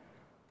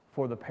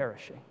for the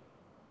perishing.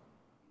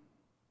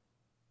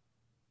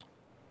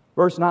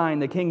 Verse 9,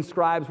 "The king's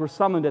scribes were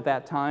summoned at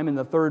that time in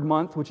the 3rd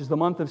month, which is the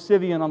month of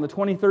Sivan, on the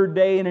 23rd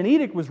day, and an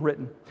edict was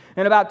written.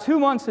 And about 2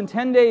 months and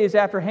 10 days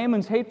after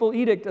Haman's hateful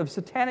edict of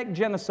satanic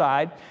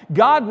genocide,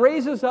 God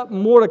raises up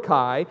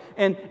Mordecai,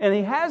 and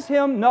he has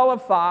him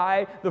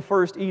nullify the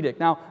first edict."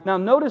 Now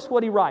notice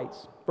what he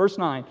writes. Verse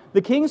 9,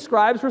 "The king's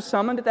scribes were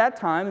summoned at that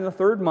time in the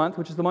 3rd month,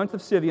 which is the month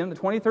of Sivan, the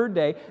 23rd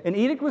day. An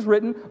edict was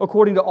written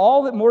according to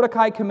all that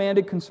Mordecai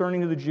commanded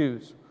concerning the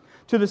Jews.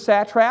 To the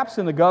satraps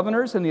and the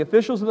governors and the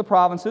officials of the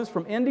provinces,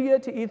 from India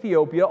to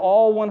Ethiopia,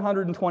 all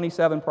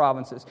 127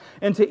 provinces.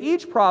 And to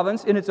each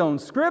province in its own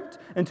script,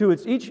 and to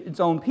its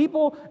own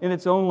people in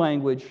its own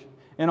language,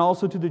 and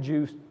also to the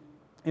Jews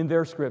in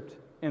their script,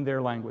 in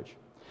their language.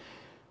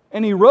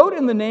 And he wrote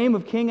in the name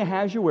of King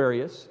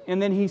Ahasuerus,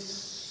 and then he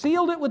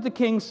sealed it with the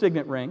king's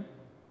signet ring.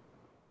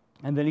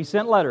 And then he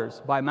sent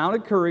letters by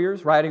mounted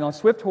couriers riding on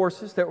swift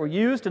horses that were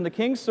used in the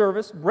king's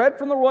service, bred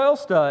from the royal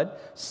stud,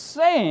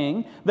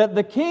 saying that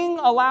the king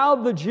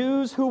allowed the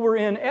Jews who were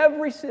in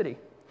every city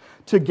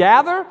to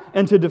gather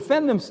and to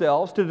defend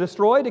themselves, to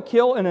destroy, to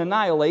kill, and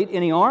annihilate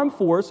any armed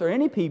force or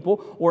any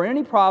people or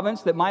any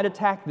province that might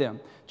attack them,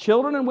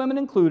 children and women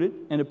included,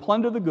 and to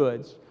plunder the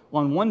goods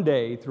on one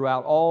day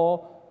throughout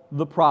all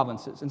the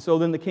provinces. And so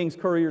then the king's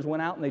couriers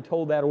went out and they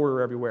told that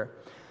order everywhere.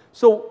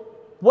 So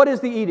what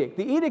is the edict?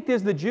 The edict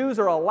is the Jews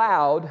are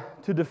allowed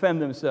to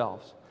defend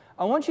themselves.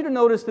 I want you to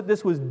notice that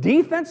this was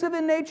defensive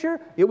in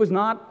nature. It was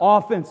not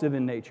offensive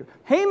in nature.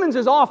 Haman's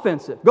is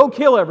offensive. Go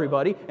kill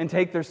everybody and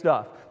take their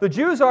stuff. The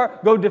Jews are,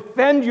 go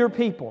defend your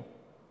people.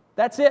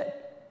 That's it.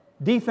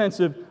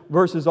 Defensive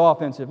versus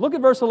offensive. Look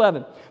at verse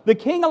 11. The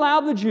king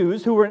allowed the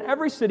Jews who were in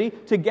every city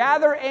to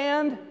gather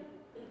and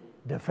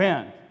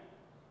defend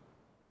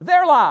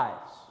their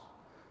lives,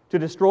 to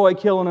destroy,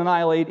 kill, and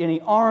annihilate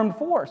any armed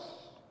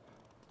force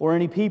or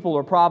any people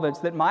or province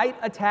that might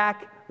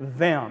attack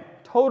them.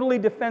 Totally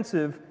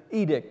defensive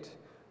edict,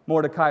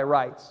 Mordecai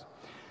writes.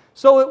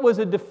 So it was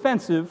a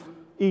defensive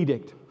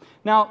edict.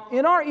 Now,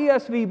 in our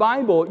ESV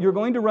Bible, you're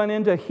going to run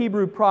into a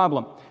Hebrew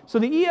problem. So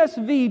the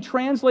ESV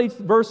translates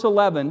verse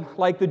 11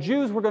 like the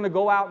Jews were going to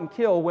go out and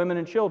kill women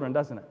and children,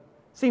 doesn't it?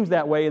 Seems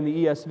that way in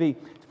the ESV.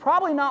 It's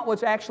probably not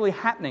what's actually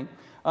happening.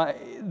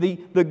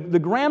 The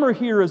grammar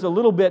here is a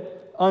little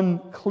bit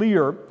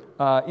unclear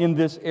in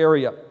this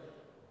area.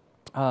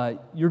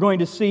 you're going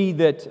to see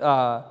that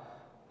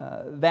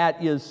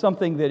that is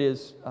something that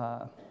is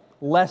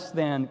less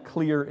than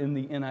clear in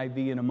the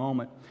NIV in a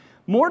moment.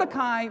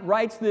 Mordecai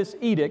writes this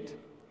edict,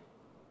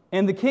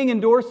 and the king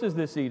endorses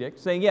this edict,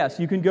 saying, yes,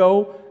 you can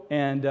go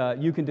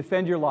and you can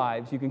defend your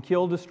lives. You can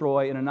kill,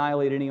 destroy, and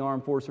annihilate any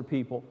armed force or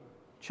people,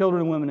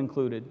 children and women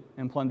included,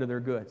 and plunder their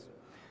goods.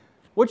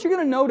 What you're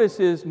going to notice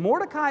is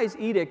Mordecai's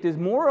edict is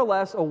more or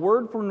less a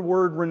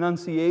word-for-word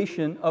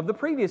renunciation of the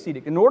previous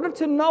edict. In order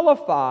to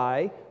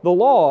nullify the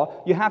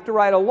law, you have to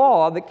write a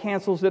law that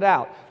cancels it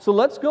out. So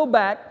let's go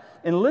back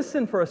and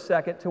listen for a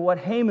second to what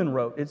Haman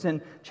wrote. It's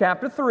in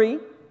chapter 3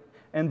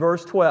 and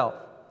verse 12.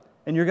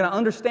 And you're going to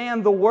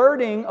understand the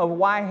wording of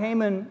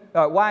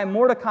why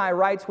Mordecai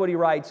writes what he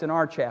writes in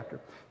our chapter.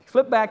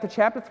 Flip back to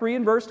chapter 3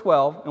 and verse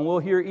 12, and we'll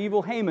hear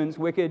evil Haman's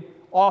wicked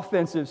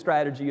offensive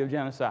strategy of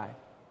genocide.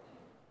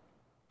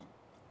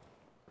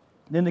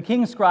 Then the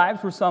king's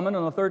scribes were summoned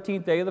on the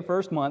 13th day of the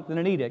first month, and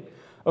an edict,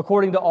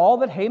 according to all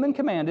that Haman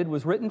commanded,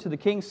 was written to the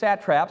king's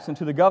satraps and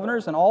to the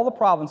governors in all the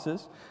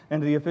provinces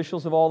and to the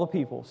officials of all the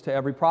peoples, to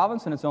every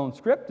province in its own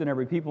script and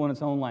every people in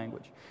its own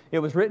language. It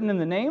was written in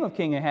the name of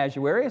King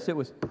Ahasuerus. It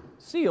was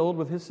sealed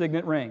with his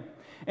signet ring.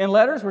 And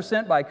letters were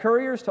sent by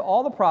couriers to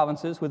all the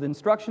provinces with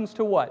instructions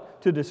to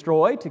what? To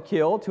destroy, to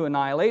kill, to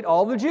annihilate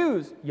all the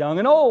Jews, young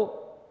and old,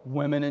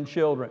 women and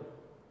children,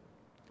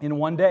 in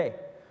one day,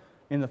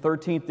 in the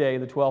 13th day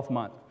of the 12th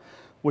month,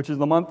 which is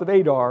the month of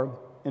Adar,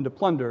 and to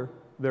plunder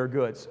their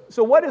goods.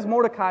 So what is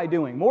Mordecai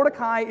doing?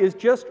 Mordecai is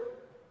just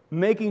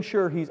making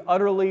sure he's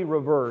utterly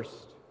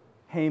reversed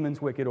Haman's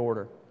wicked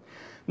order.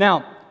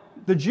 Now,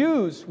 the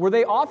Jews, were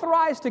they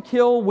authorized to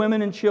kill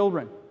women and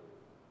children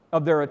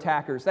of their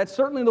attackers? That's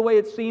certainly the way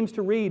it seems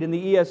to read in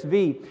the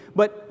ESV.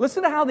 But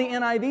listen to how the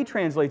NIV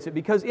translates it,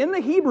 because in the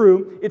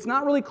Hebrew, it's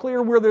not really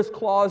clear where this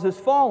clause is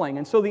falling.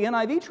 And so the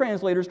NIV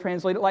translators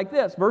translate it like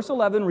this. Verse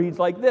 11 reads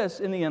like this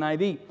in the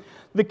NIV.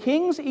 The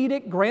king's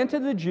edict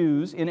granted the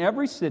Jews in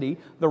every city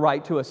the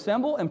right to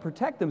assemble and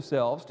protect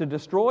themselves, to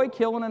destroy,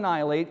 kill, and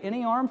annihilate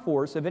any armed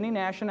force of any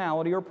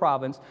nationality or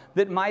province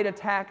that might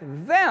attack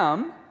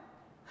them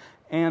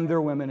and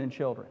their women and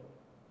children.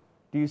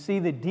 Do you see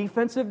the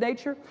defensive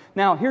nature?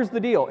 Now, here's the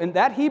deal. And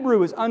that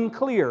Hebrew is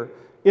unclear.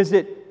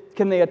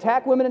 Can they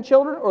attack women and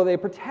children, or are they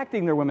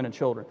protecting their women and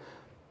children?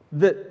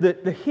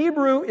 The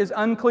Hebrew is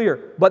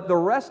unclear, but the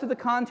rest of the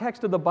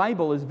context of the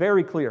Bible is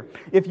very clear.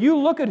 If you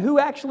look at who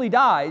actually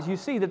dies, you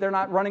see that they're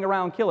not running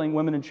around killing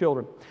women and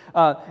children.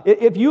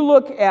 If you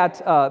look at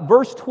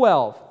verse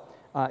 12,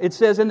 it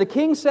says, And the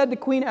king said to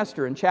Queen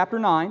Esther in chapter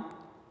 9,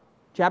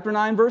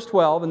 verse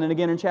 12, and then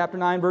again in chapter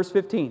 9, verse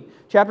 15.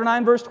 Chapter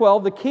 9, verse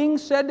 12, the king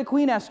said to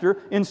Queen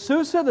Esther, In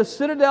Susa, the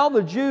citadel,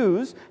 the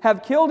Jews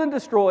have killed and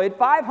destroyed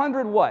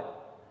 500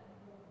 what?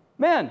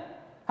 Men.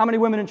 How many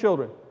women and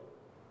children?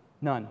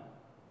 None.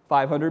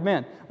 500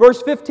 men.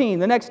 Verse 15,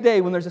 the next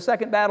day when there's a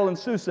second battle in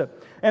Susa,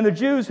 and the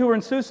Jews who were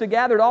in Susa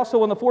gathered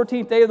also on the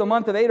 14th day of the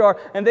month of Adar,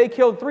 and they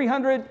killed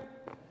 300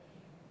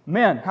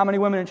 men. How many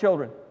women and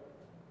children?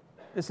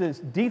 This is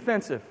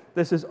defensive.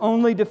 This is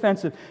only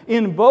defensive.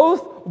 In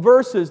both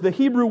verses, the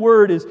Hebrew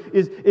word is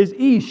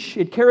ish.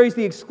 It carries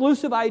the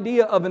exclusive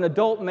idea of an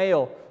adult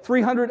male.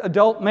 300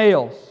 adult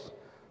males.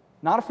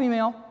 Not a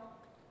female,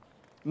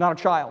 not a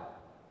child.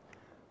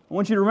 I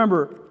want you to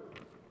remember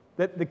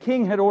that the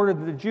king had ordered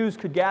that the Jews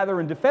could gather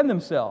and defend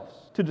themselves,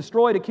 to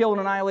destroy, to kill,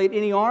 and annihilate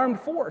any armed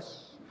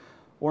force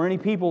or any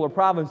people or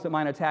province that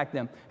might attack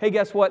them. Hey,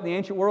 guess what? In the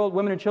ancient world,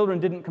 women and children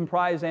didn't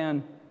comprise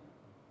an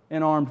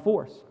armed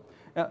force.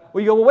 Well,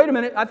 you go, well, wait a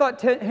minute, I thought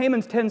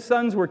Haman's 10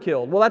 sons were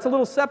killed. Well, that's a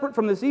little separate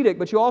from this edict,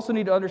 but you also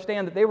need to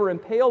understand that they were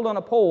impaled on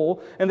a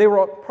pole, and they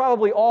were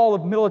probably all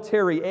of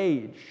military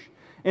age.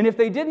 And if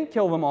they didn't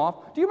kill them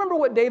off, do you remember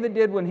what David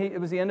did when it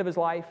was the end of his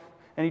life?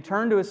 And he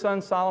turned to his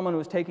son Solomon, who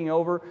was taking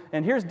over.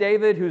 And here's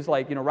David, who's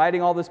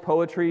writing all this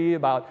poetry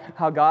about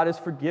how God is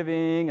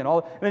forgiving and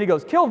all. And then he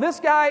goes, kill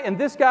this guy and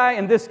this guy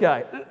and this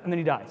guy. And then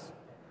he dies.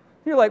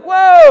 You're like,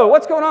 whoa,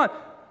 what's going on?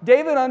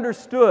 David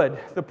understood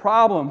the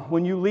problem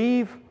when you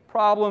leave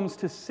problems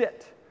to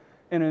sit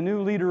and a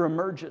new leader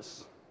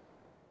emerges.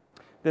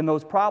 Then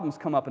those problems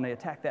come up and they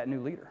attack that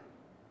new leader.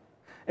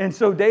 And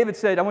so David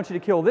said, I want you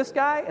to kill this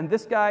guy and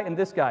this guy and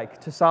this guy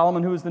to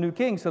Solomon, who was the new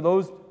king. So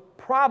those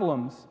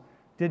problems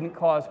didn't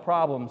cause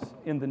problems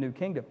in the new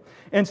kingdom.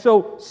 And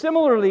so,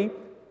 similarly,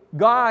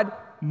 God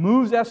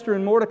moves Esther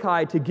and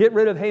Mordecai to get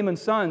rid of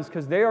Haman's sons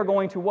because they are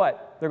going to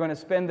what? They're going to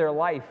spend their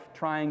life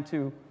trying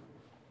to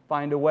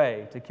find a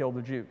way to kill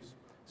the Jews.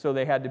 So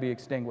they had to be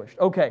extinguished.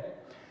 Okay,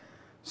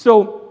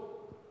 so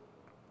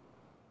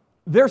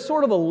there's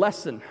sort of a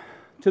lesson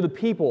to the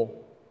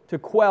people to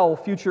quell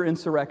future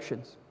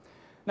insurrections.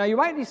 Now, you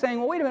might be saying,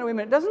 well, wait a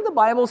minute. Doesn't the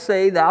Bible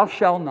say, thou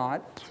shalt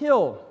not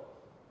kill?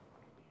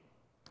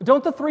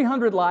 Don't the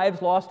 300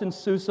 lives lost in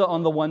Susa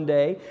on the one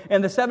day,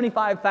 and the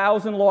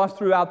 75,000 lost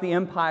throughout the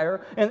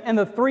empire, and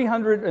the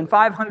 300 and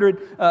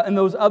 500 in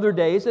those other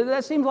days,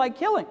 that seems like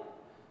killing.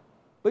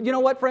 But you know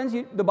what, friends?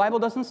 The Bible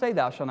doesn't say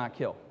thou shalt not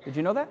kill. Did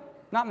you know that?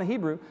 Not in the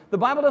Hebrew. The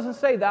Bible doesn't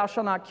say thou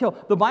shalt not kill.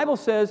 The Bible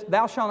says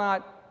thou shalt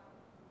not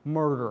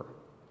murder.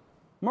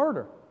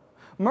 Murder.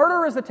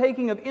 Murder is the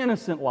taking of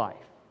innocent life.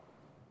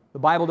 The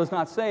Bible does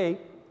not say,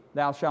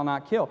 thou shalt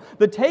not kill.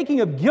 The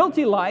taking of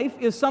guilty life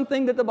is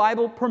something that the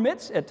Bible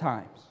permits at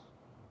times.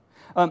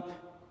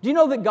 Do you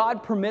know that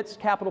God permits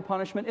capital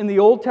punishment? In the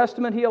Old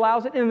Testament, He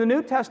allows it. In the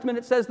New Testament,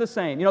 it says the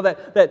same. You know,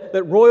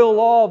 that royal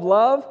law of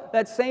love,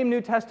 that same New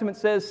Testament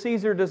says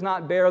Caesar does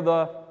not bear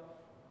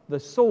the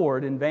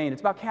sword in vain.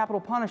 It's about capital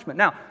punishment.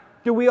 Now,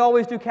 do we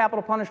always do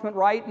capital punishment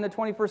right in the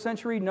 21st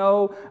century?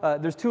 No.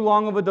 There's too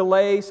long of a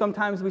delay.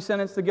 Sometimes we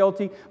sentence the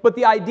guilty. But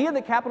the idea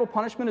that capital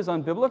punishment is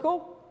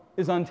unbiblical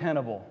is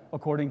untenable,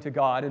 according to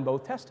God in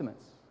both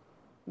Testaments.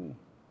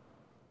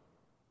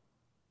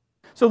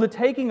 So the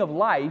taking of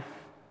life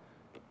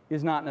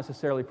is not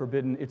necessarily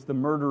forbidden. It's the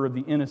murder of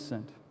the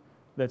innocent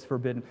that's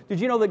forbidden. Did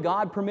you know that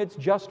God permits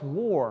just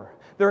war?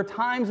 There are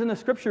times in the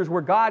Scriptures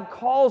where God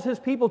calls His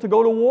people to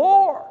go to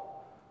war.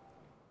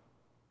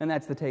 And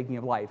that's the taking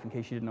of life, in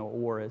case you didn't know what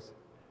war is.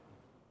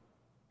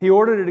 He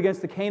ordered it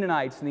against the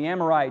Canaanites and the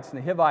Amorites and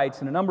the Hivites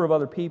and a number of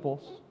other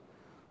peoples.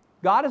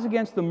 God is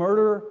against the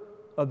murder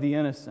of the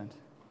innocent.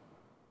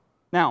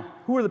 Now,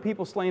 who are the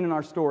people slain in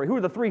our story? Who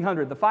are the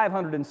 300, the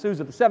 500 in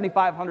Susa, the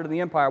 7,500 in the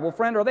empire? Well,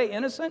 friend, are they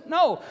innocent?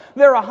 No.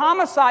 They're a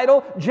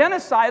homicidal,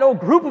 genocidal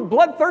group of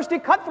bloodthirsty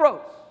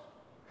cutthroats.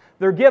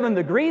 They're given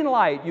the green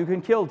light, you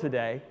can kill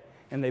today,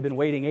 and they've been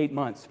waiting 8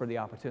 months for the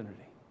opportunity.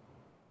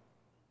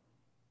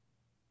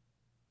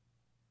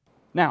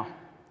 Now,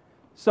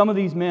 some of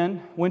these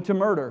men went to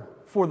murder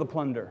for the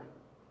plunder.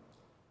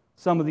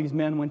 Some of these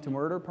men went to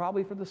murder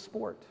probably for the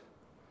sport.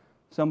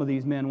 Some of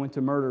these men went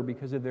to murder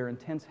because of their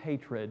intense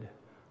hatred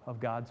of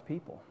God's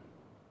people.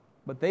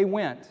 But they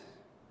went,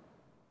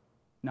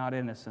 not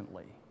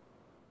innocently,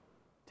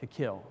 to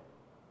kill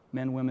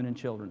men, women, and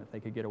children if they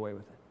could get away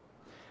with it.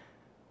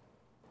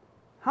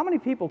 How many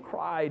people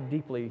cried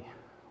deeply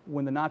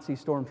when the Nazi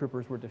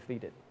stormtroopers were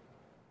defeated?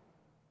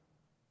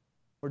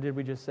 Or did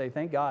we just say,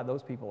 thank God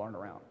those people aren't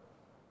around?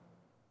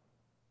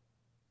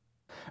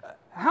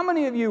 How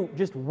many of you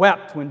just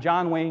wept when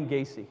John Wayne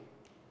Gacy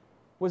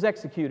was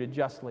executed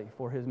justly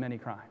for his many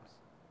crimes?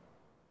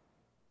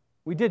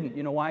 We didn't.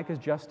 You know why? Because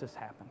justice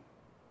happened.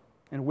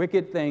 And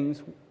wicked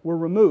things were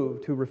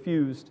removed who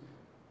refused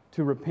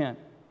to repent.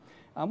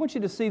 I want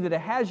you to see that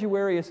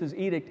Ahasuerus'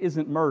 edict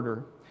isn't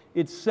murder.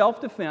 It's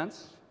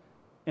self-defense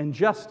and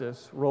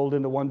justice rolled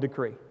into one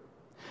decree.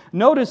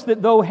 Notice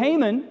that though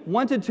Haman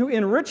wanted to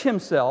enrich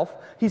himself,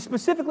 he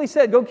specifically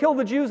said, go kill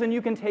the Jews and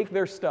you can take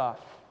their stuff.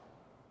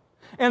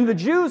 And the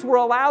Jews were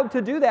allowed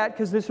to do that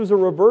because this was a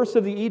reverse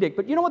of the edict.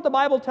 But you know what the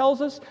Bible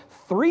tells us?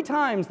 3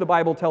 times the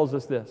Bible tells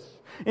us this.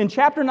 In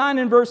chapter 9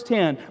 and verse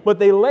 10, but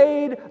they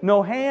laid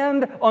no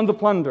hand on the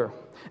plunder.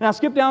 Now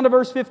skip down to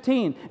verse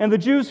 15. And the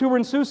Jews who were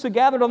in Susa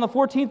gathered on the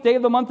 14th day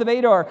of the month of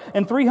Adar,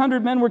 and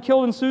 300 men were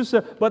killed in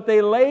Susa, but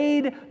they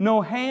laid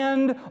no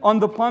hand on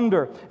the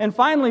plunder. And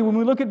finally, when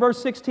we look at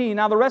verse 16,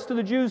 now the rest of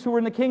the Jews who were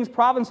in the king's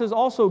provinces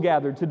also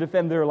gathered to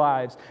defend their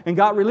lives, and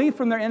got relief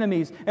from their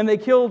enemies, and they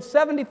killed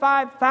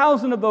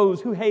 75,000 of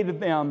those who hated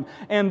them,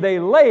 and they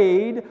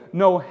laid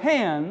no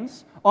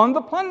hands on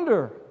the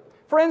plunder.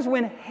 Friends,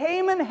 when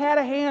Haman had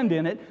a hand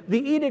in it, the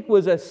edict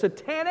was a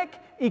satanic,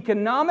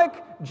 economic,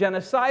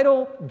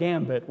 genocidal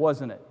gambit,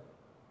 wasn't it?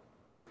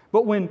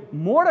 But when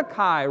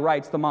Mordecai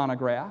writes the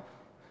monograph,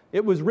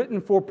 it was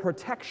written for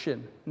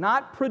protection,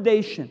 not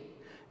predation.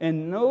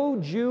 And no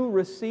Jew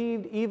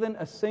received even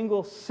a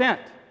single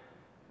cent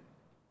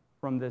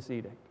from this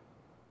edict.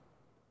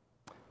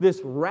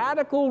 This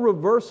radical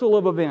reversal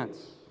of events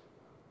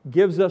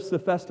gives us the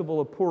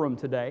festival of Purim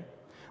today,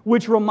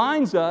 which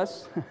reminds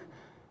us,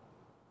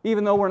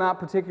 even though we're not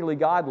particularly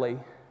godly,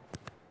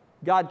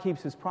 God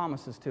keeps His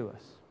promises to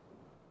us.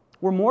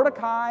 Were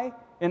Mordecai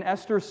and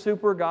Esther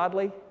super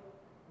godly?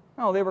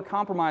 No, they were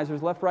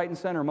compromisers left, right, and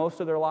center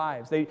most of their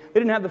lives. They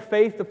didn't have the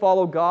faith to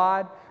follow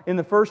God in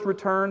the first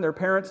return. Their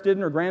parents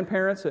didn't, or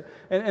grandparents.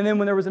 And then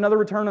when there was another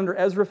return under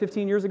Ezra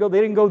 15 years ago,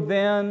 they didn't go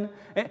then.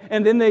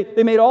 And then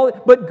they made all...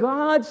 But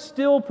God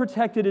still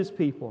protected His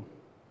people.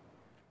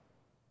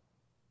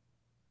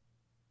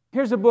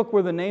 Here's a book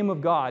where the name of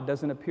God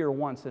doesn't appear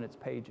once in its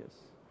pages.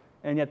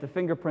 And yet the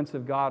fingerprints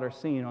of God are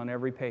seen on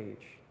every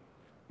page,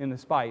 in the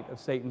spite of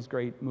Satan's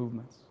great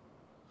movements.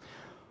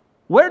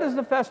 Where does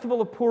the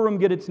festival of Purim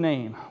get its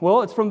name?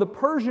 Well, it's from the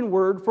Persian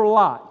word for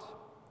lot.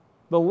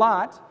 The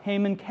lot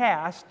Haman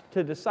cast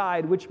to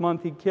decide which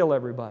month he'd kill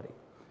everybody.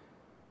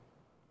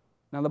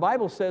 Now the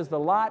Bible says the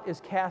lot is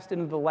cast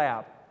into the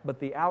lap, but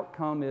the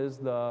outcome is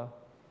the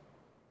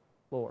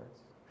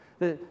Lord's.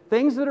 The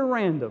things that are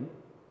random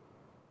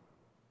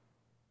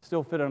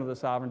still fit under the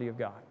sovereignty of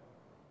God.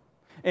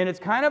 And it's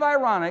kind of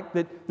ironic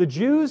that the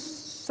Jews'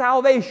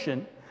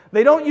 salvation,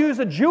 they don't use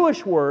a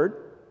Jewish word.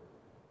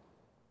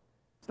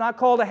 It's not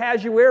called a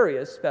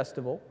Ahasuerus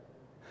festival.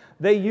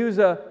 They use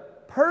a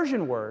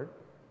Persian word,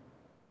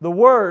 the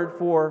word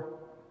for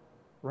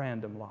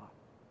random lot.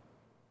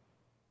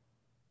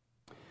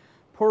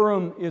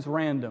 Purim is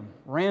random.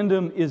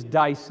 Random is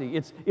dicey.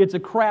 It's a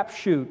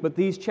crapshoot, but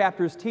these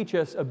chapters teach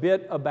us a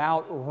bit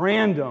about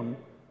random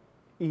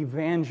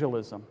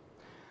evangelism.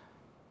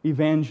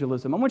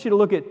 evangelism. I want you to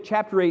look at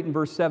chapter 8 and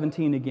verse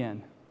 17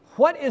 again.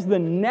 What is the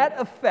net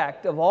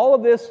effect of all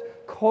of this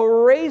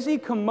crazy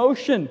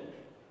commotion?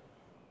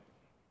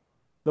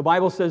 The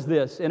Bible says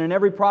this, and in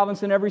every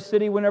province and every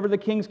city, whenever the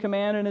king's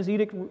command and his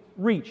edict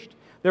reached,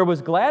 there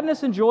was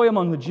gladness and joy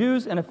among the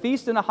Jews, and a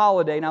feast and a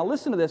holiday. Now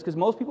listen to this, because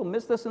most people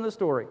miss this in the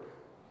story.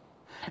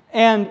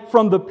 And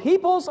from the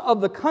peoples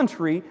of the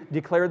country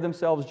declared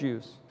themselves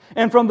Jews.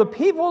 And from the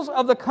peoples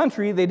of the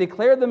country they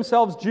declared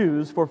themselves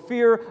Jews, for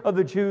fear of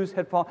the Jews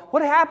had fallen.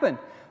 What happened?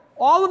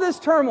 All of this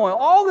turmoil,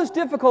 all this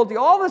difficulty,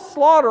 all this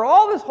slaughter,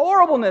 all this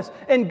horribleness,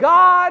 and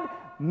God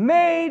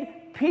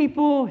made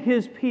people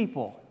His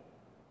people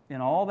in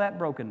all that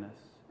brokenness,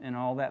 in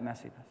all that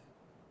messiness.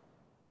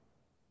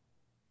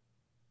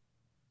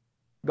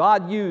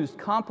 God used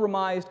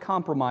compromised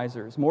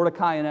compromisers,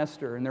 Mordecai and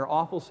Esther, in their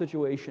awful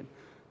situation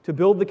to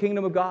build the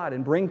kingdom of God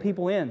and bring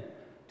people in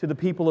to the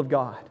people of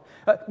God.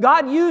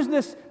 God used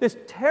this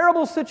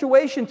terrible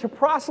situation to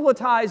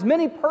proselytize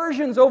many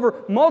Persians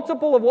over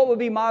multiple of what would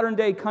be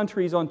modern-day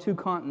countries on 2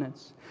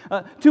 continents.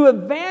 To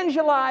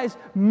evangelize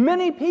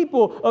many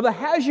people of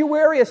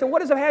Ahasuerus. And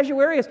what is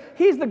Ahasuerus?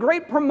 He's the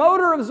great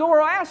promoter of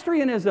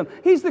Zoroastrianism.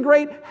 He's the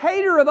great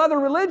hater of other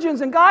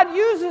religions. And God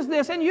uses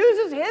this and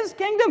uses His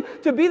kingdom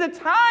to be the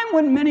time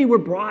when many were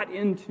brought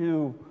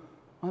into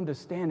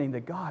understanding the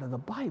God of the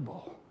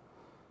Bible.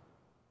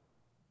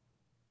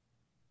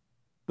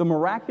 The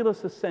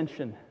miraculous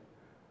ascension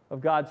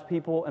of God's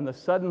people and the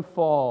sudden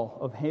fall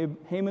of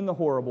Haman the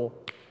Horrible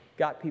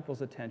got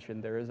people's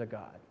attention. There is a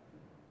God.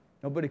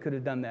 Nobody could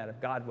have done that if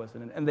God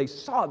wasn't in it. And they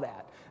saw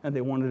that, and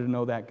they wanted to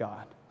know that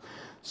God.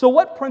 So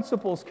what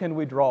principles can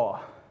we draw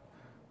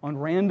on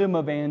random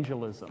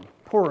evangelism?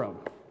 Purim,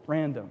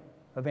 random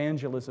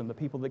evangelism, the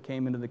people that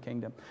came into the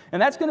kingdom.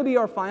 And that's going to be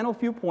our final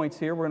few points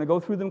here. We're going to go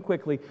through them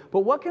quickly.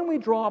 But what can we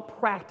draw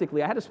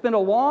practically? I had to spend a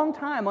long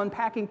time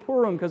unpacking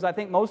Purim because I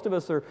think most of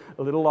us are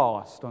a little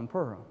lost on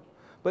Purim.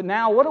 But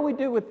now, what do we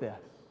do with this?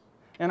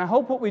 And I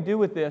hope what we do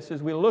with this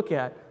is we look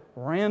at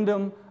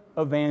random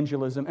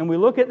evangelism, and we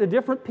look at the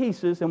different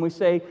pieces and we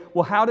say,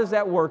 well, how does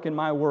that work in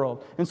my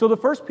world? And so the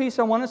first piece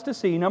I want us to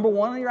see, number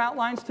one on your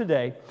outlines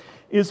today,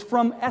 is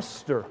from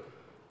Esther,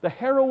 the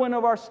heroine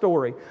of our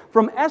story.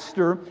 From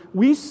Esther,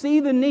 we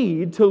see the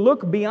need to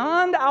look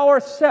beyond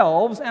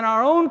ourselves and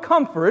our own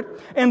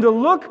comfort and to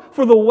look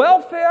for the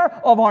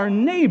welfare of our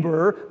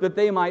neighbor that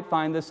they might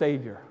find the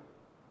Savior.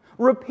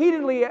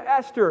 Repeatedly,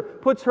 Esther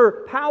puts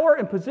her power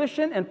and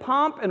position and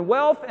pomp and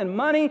wealth and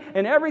money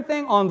and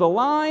everything on the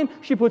line.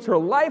 She puts her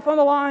life on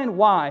the line.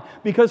 Why?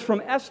 Because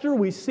from Esther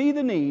we see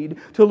the need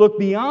to look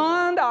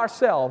beyond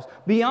ourselves,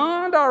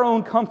 beyond our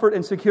own comfort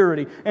and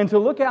security, and to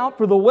look out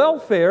for the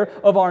welfare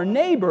of our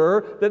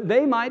neighbor that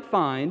they might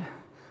find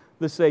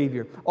the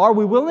Savior. Are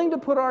we willing to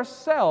put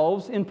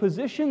ourselves in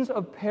positions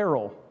of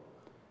peril,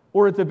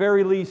 or at the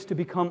very least to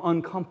become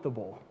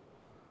uncomfortable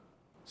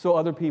so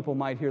other people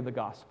might hear the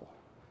gospel?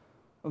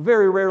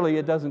 Very rarely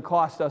it doesn't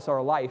cost us our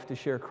life to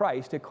share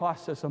Christ. It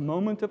costs us a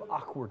moment of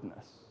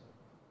awkwardness,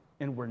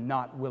 and we're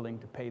not willing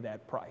to pay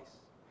that price.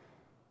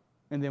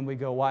 And then we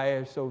go, why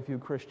are so few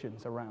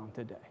Christians around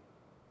today?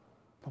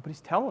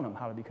 Nobody's telling them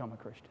how to become a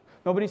Christian.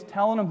 Nobody's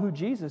telling them who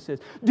Jesus is.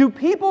 Do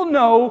people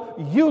know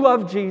you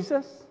love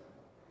Jesus?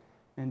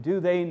 And do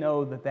they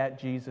know that that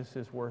Jesus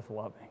is worth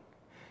loving?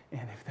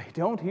 And if they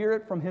don't hear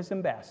it from His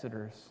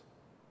ambassadors,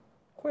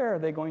 where are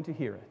they going to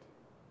hear it?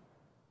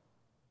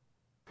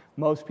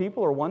 Most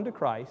people are won to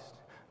Christ,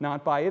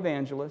 not by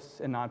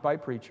evangelists and not by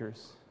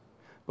preachers,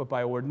 but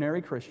by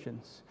ordinary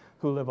Christians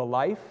who live a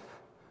life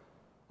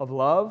of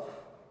love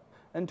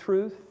and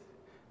truth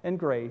and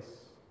grace.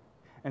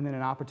 And then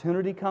an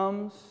opportunity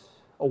comes,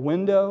 a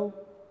window,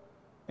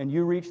 and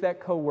you reach that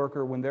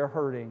coworker when they're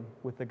hurting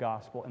with the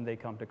gospel and they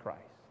come to Christ.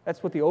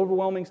 That's what the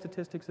overwhelming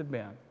statistics have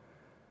been.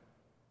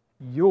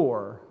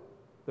 You're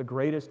the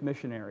greatest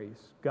missionaries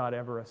God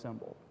ever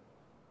assembled.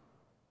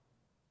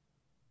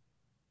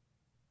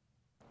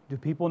 Do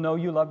people know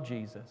you love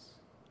Jesus?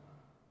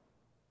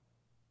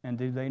 And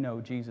do they know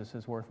Jesus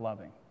is worth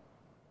loving?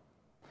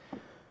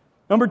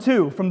 Number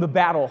two, from the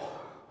battle,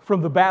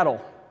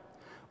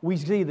 we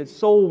see that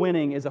soul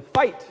winning is a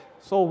fight.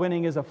 Soul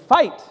winning is a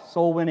fight.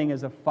 Soul winning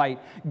is a fight.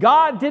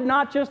 God did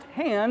not just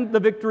hand the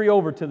victory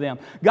over to them.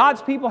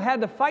 God's people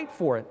had to fight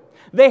for it.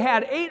 They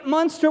had 8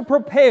 months to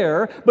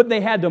prepare, but they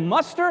had to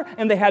muster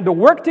and they had to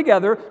work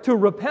together to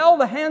repel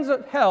the hands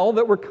of hell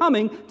that were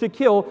coming to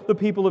kill the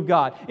people of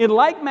God. In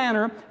like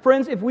manner,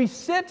 friends, if we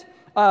sit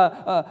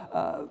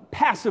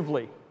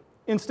passively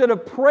instead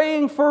of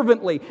praying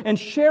fervently and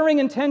sharing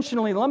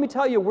intentionally, let me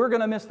tell you, we're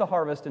going to miss the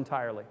harvest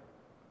entirely.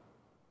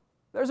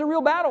 There's a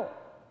real battle.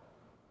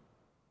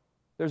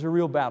 There's a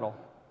real battle.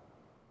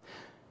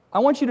 I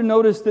want you to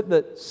notice that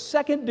the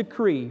second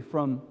decree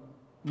from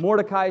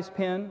Mordecai's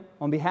pen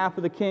on behalf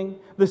of the king,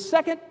 the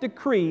second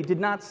decree did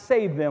not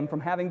save them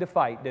from having to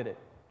fight, did it?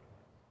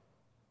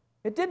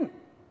 It didn't.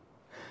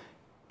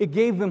 It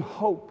gave them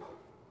hope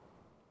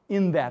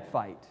in that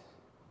fight.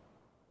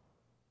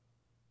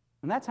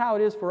 And that's how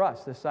it is for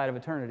us this side of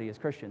eternity as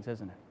Christians,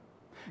 isn't it?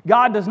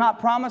 God does not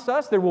promise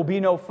us there will be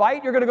no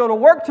fight. You're going to go to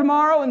work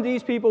tomorrow and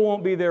these people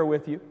won't be there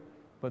with you.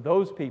 But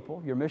those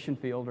people, your mission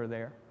field, are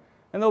there.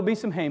 And there'll be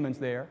some Hamans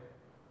there.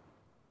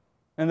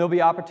 And there'll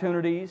be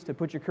opportunities to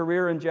put your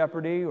career in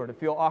jeopardy or to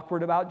feel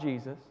awkward about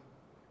Jesus.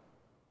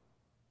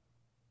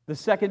 The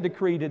second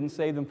decree didn't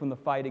save them from the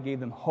fight. It gave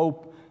them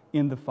hope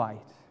in the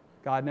fight.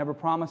 God never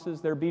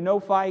promises there'll be no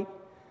fight.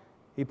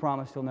 He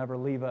promised He'll never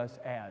leave us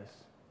as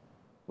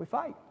we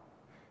fight.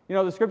 You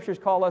know, the Scriptures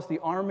call us the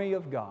army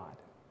of God.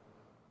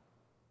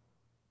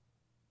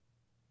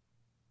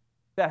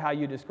 Is that how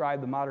you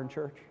describe the modern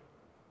church?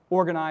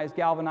 Organized,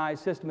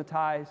 galvanized,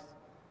 systematized,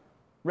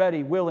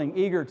 ready, willing,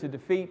 eager to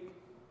defeat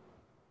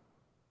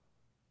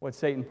what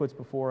Satan puts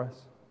before us.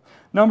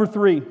 Number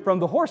 3, from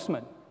the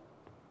horsemen.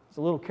 There's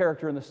a little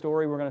character in the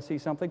story. We're going to see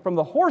something. From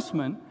the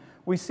horsemen,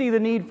 we see the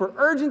need for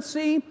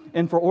urgency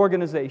and for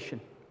organization.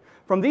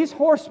 From these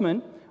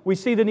horsemen, we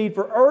see the need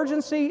for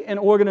urgency and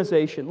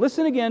organization.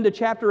 Listen again to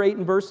chapter 8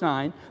 and verse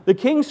 9. The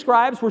king's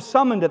scribes were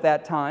summoned at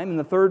that time in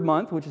the 3rd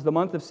month, which is the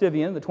month of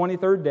Sivan, the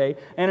 23rd day,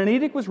 and an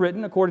edict was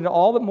written according to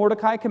all that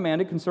Mordecai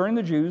commanded concerning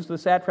the Jews, the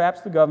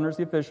satraps, the governors,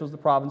 the officials, the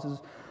provinces,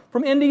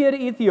 from India to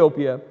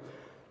Ethiopia,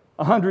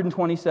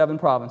 127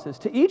 provinces,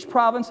 to each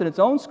province in its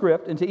own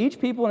script, and to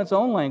each people in its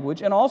own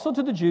language, and also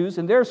to the Jews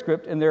in their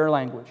script and their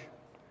language.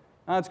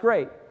 Now, that's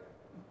great.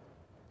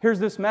 Here's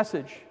this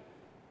message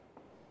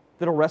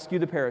that'll rescue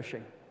the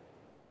perishing,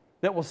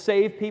 that will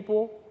save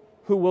people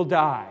who will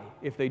die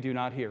if they do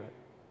not hear it,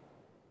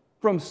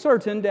 from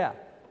certain death.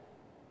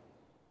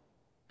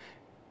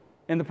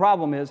 And the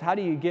problem is, how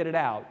do you get it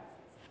out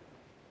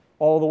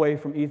all the way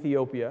from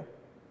Ethiopia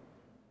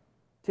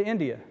to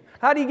India?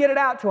 How do you get it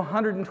out to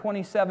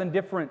 127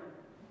 different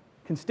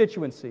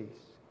constituencies?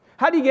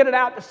 How do you get it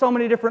out to so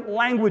many different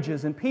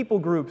languages and people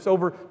groups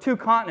over 2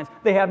 continents?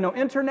 They have no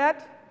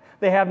internet,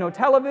 they have no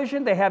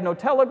television, they have no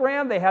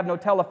telegram, they have no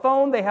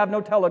telephone, they have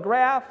no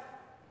telegraph.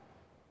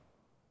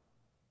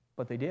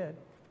 But they did.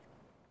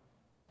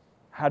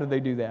 How did they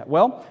do that?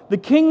 Well, the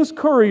king's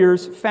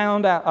couriers were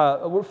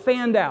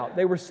fanned out.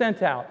 They were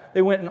sent out.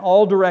 They went in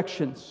all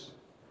directions.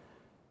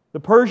 The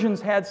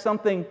Persians had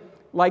something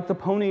like the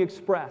Pony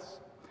Express.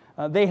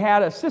 They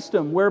had a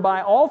system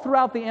whereby all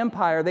throughout the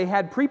empire they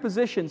had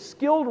prepositioned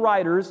skilled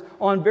riders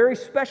on very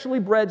specially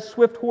bred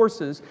swift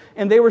horses,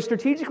 and they were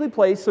strategically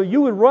placed so you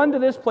would run to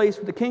this place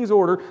with the king's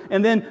order,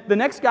 and then the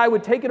next guy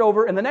would take it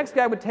over, and the next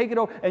guy would take it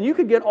over, and you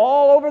could get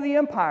all over the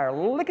empire,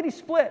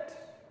 lickety-split,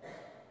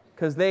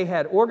 because they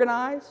had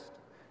organized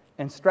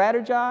and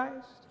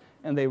strategized,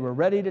 and they were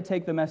ready to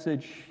take the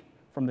message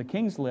from the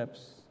king's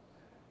lips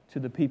to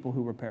the people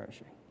who were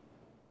perishing.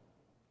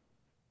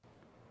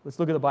 Let's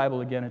look at the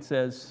Bible again. It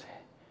says,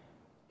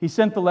 He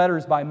sent the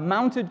letters by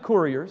mounted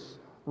couriers,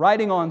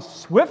 riding on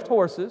swift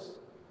horses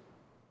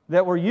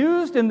that were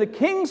used in the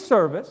king's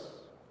service,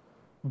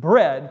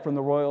 bred from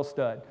the royal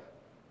stud.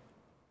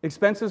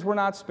 Expenses were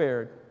not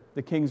spared.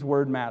 The king's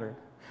word mattered.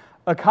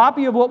 A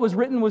copy of what was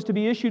written was to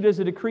be issued as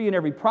a decree in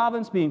every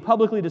province, being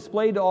publicly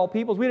displayed to all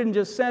peoples. We didn't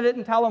just send it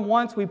and tell them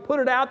once. We put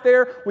it out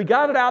there. We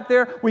got it out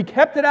there. We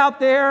kept it out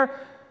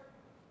there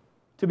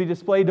to be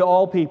displayed to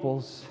all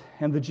peoples.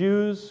 And the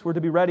Jews were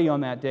to be ready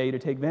on that day to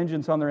take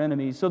vengeance on their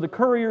enemies. So the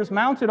couriers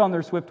mounted on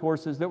their swift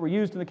horses that were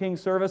used in the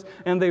king's service,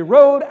 and they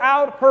rode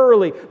out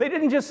hurriedly. They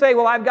didn't just say,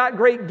 well, I've got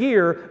great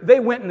gear. They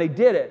went and they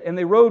did it. And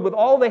they rode with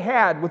all they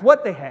had, with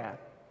what they had,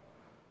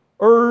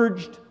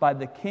 urged by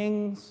the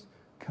king's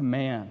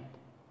command.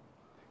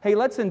 Hey,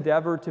 let's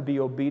endeavor to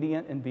be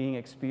obedient in being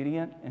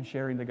expedient and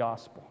sharing the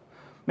gospel.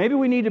 Maybe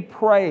we need to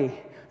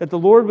pray that the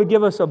Lord would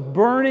give us a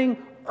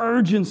burning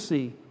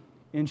urgency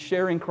in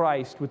sharing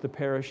Christ with the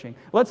perishing.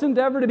 Let's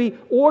endeavor to be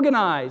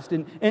organized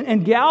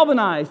and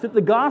galvanized, that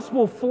the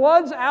gospel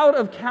floods out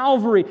of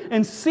Calvary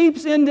and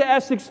seeps into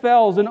Essex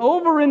Fells and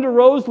over into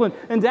Roseland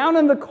and down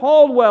into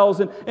Caldwells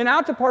and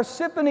out to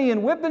Parsippany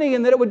and Whippany,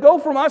 and that it would go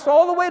from us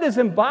all the way to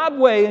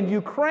Zimbabwe and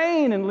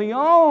Ukraine and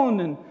Leone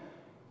and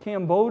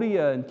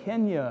Cambodia and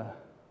Kenya,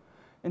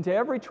 and to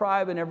every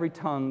tribe and every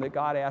tongue that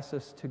God asks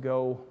us to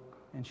go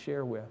and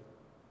share with.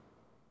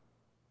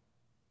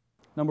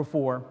 Number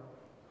 4,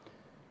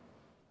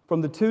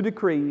 from the 2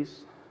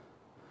 decrees,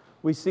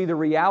 we see the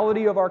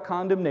reality of our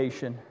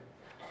condemnation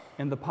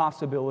and the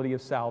possibility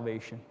of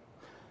salvation.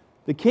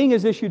 The king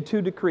has issued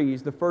 2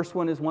 decrees. The first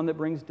one is one that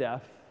brings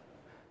death,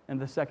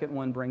 and the second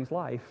one brings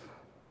life.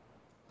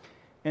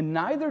 And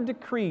neither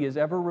decree is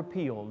ever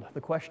repealed.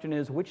 The question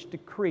is, which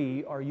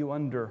decree are you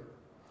under?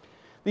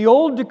 The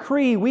old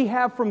decree we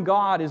have from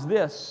God is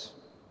this.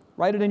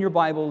 Write it in your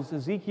Bibles,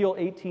 Ezekiel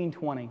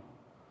 18:20.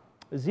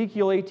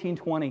 Ezekiel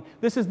 18:20.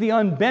 This is the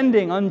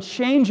unbending,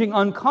 unchanging,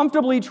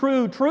 uncomfortably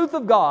true truth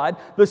of God.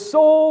 The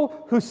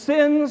soul who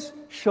sins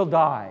shall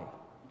die.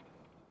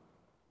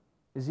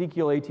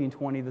 Ezekiel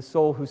 18:20. The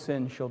soul who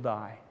sins shall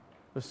die.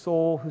 The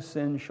soul who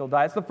sins shall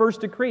die. It's the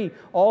first decree.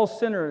 All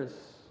sinners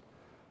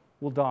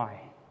will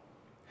die.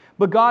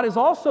 But God has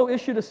also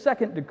issued a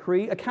second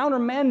decree, a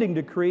countermanding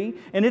decree,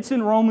 and it's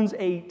in Romans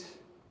 8,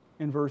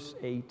 in verse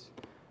 8.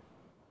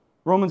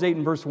 Romans 8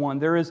 and verse 1,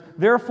 there is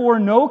therefore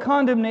no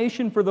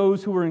condemnation for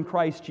those who are in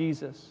Christ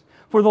Jesus.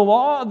 For the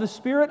law of the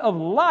Spirit of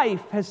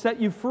life has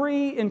set you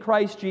free in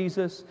Christ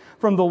Jesus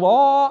from the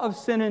law of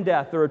sin and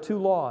death. There are two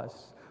laws,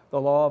 the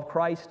law of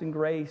Christ and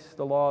grace,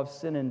 the law of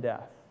sin and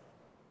death.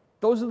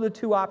 Those are the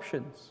two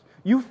options.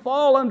 You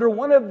fall under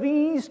one of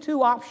these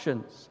two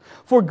options.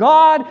 For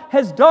God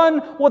has done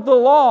what the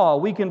law,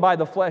 weakened by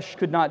the flesh,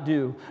 could not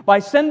do, by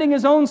sending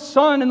His own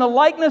Son in the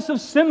likeness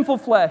of sinful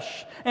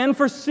flesh. And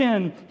for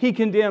sin, He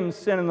condemns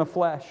sin in the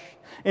flesh,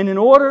 and in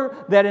order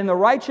that in the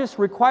righteous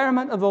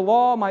requirement of the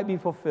law might be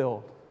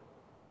fulfilled.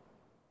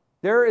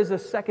 There is a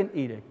second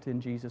edict in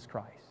Jesus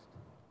Christ.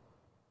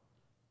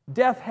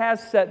 Death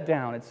has sat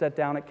down. It sat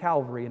down at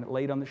Calvary, and it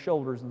laid on the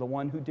shoulders of the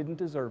one who didn't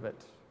deserve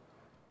it,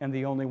 and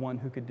the only one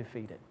who could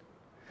defeat it.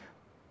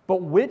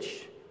 But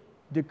which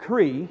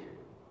decree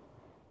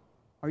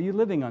are you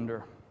living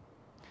under?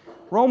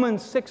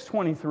 Romans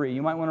 6:23,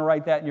 you might want to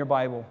write that in your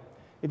Bible.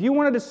 If you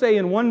wanted to say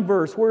in one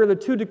verse, where are the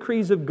two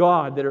decrees of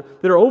God that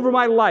are over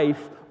my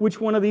life,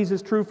 which one of these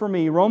is true for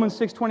me? Romans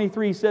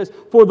 6:23 says,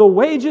 for the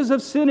wages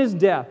of sin is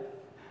death.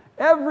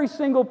 Every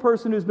single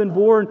person who's been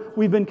born,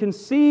 we've been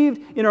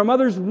conceived in our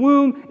mother's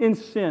womb in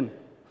sin.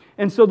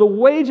 And so the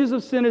wages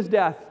of sin is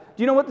death.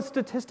 Do you know what the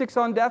statistics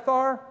on death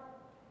are?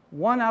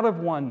 1 out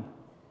of 1.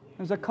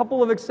 There's a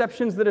couple of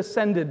exceptions that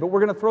ascended, but we're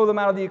going to throw them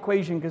out of the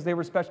equation because they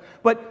were special.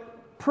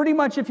 But pretty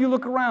much if you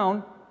look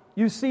around,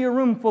 you see a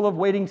room full of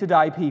waiting to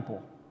die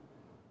people.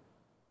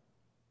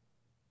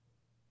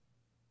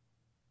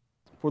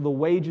 For the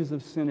wages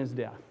of sin is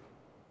death.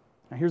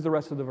 Now here's the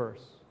rest of the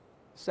verse.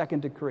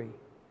 Second decree.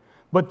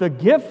 But the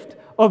gift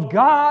of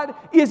God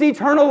is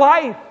eternal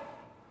life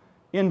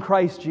in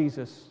Christ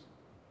Jesus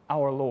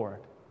our Lord.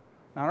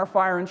 Not our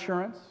fire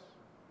insurance,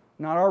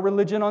 not our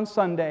religion on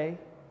Sunday,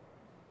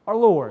 our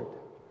Lord.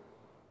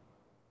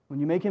 When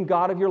you make Him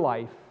God of your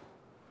life,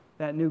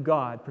 that new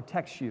God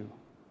protects you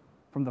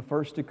from the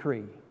first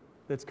decree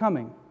that's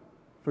coming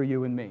for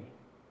you and me,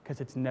 because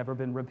it's never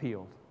been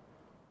repealed,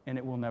 and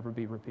it will never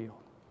be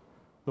repealed.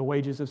 The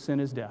wages of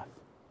sin is death,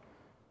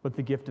 but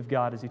the gift of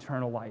God is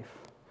eternal life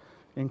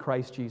in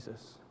Christ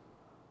Jesus,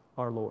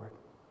 our Lord.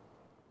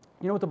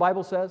 You know what the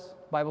Bible says?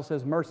 The Bible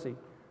says mercy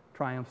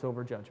triumphs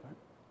over judgment.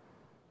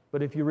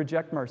 But if you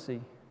reject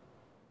mercy,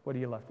 what are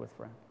you left with,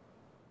 friend?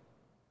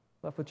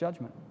 Left with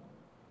judgment.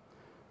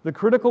 The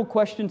critical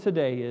question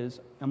today is,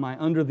 am I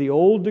under the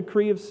old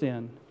decree of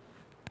sin,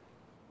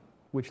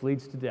 which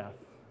leads to death?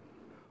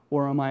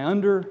 Or am I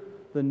under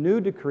the new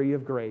decree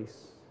of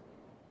grace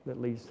that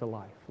leads to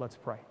life? Let's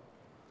pray.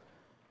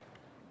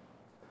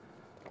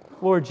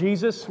 Lord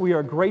Jesus, we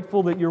are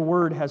grateful that your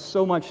word has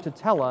so much to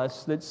tell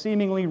us, that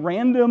seemingly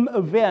random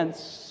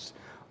events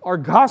are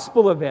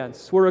gospel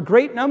events, where a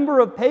great number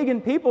of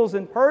pagan peoples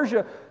in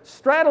Persia,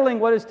 straddling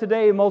what is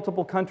today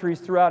multiple countries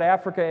throughout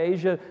Africa,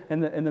 Asia,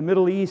 and the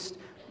Middle East,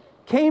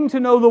 came to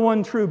know the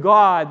one true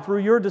God through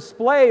your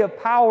display of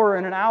power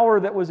in an hour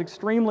that was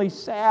extremely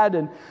sad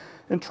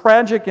and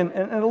tragic, and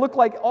it looked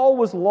like all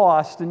was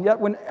lost. And yet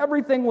when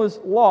everything was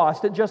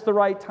lost at just the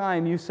right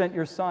time, you sent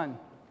your Son.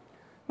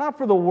 Not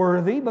for the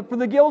worthy, but for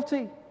the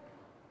guilty.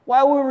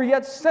 While we were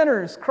yet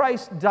sinners,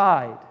 Christ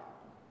died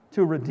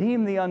to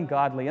redeem the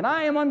ungodly. And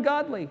I am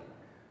ungodly.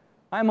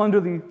 I'm under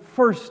the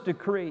first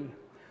decree.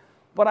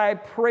 But I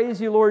praise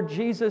you, Lord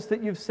Jesus,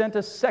 that you've sent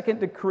a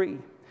second decree.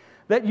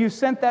 That you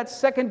sent that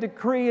second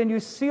decree and you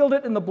sealed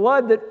it in the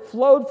blood that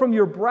flowed from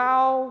your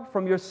brow,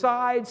 from your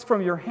sides,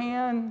 from your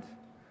hand.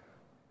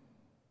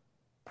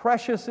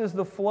 Precious is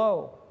the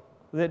flow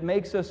that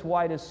makes us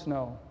white as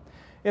snow.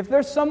 If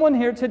there's someone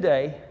here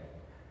today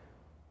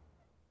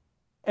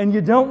and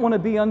you don't want to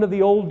be under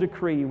the old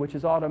decree, which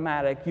is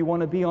automatic, you want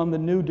to be on the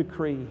new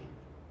decree,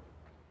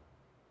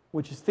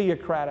 which is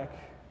theocratic,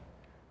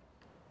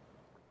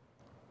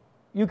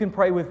 you can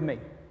pray with me.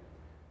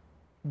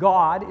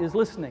 God is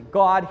listening.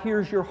 God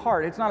hears your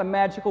heart. It's not a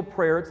magical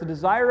prayer. It's the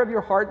desire of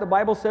your heart. The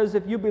Bible says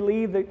if you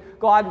believe that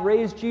God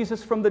raised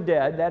Jesus from the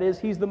dead, that is,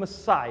 He's the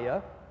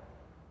Messiah,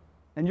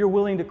 and you're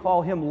willing to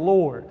call Him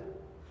Lord,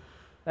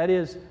 that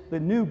is, the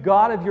new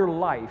God of your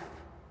life,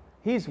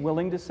 He's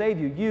willing to save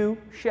you. You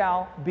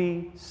shall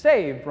be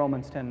saved,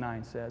 Romans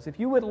 10:9 says. If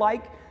you would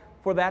like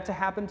for that to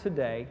happen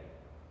today,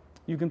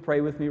 you can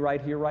pray with me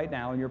right here, right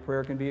now, and your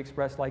prayer can be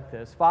expressed like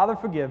this. Father,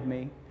 forgive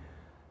me,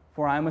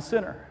 for I am a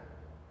sinner.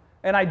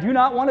 And I do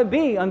not want to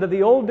be under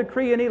the old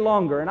decree any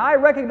longer. And I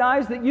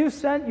recognize that you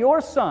sent your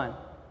Son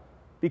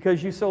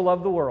because you so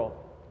loved the world,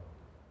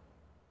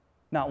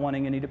 not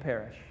wanting any to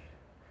perish.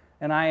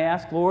 And I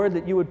ask, Lord,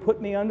 that you would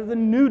put me under the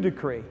new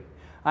decree.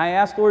 I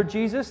ask, Lord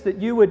Jesus, that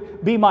you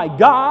would be my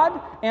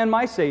God and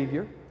my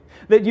Savior,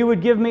 that you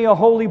would give me a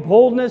holy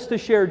boldness to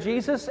share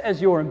Jesus as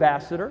your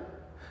ambassador,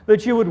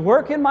 that you would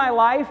work in my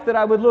life, that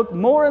I would look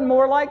more and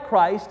more like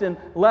Christ and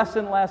less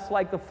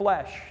like the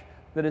flesh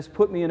that has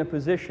put me in a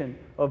position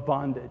of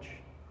bondage.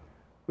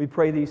 We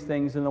pray these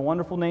things in the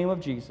wonderful name of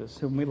Jesus,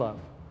 whom we love.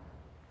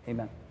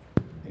 Amen.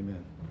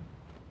 Amen.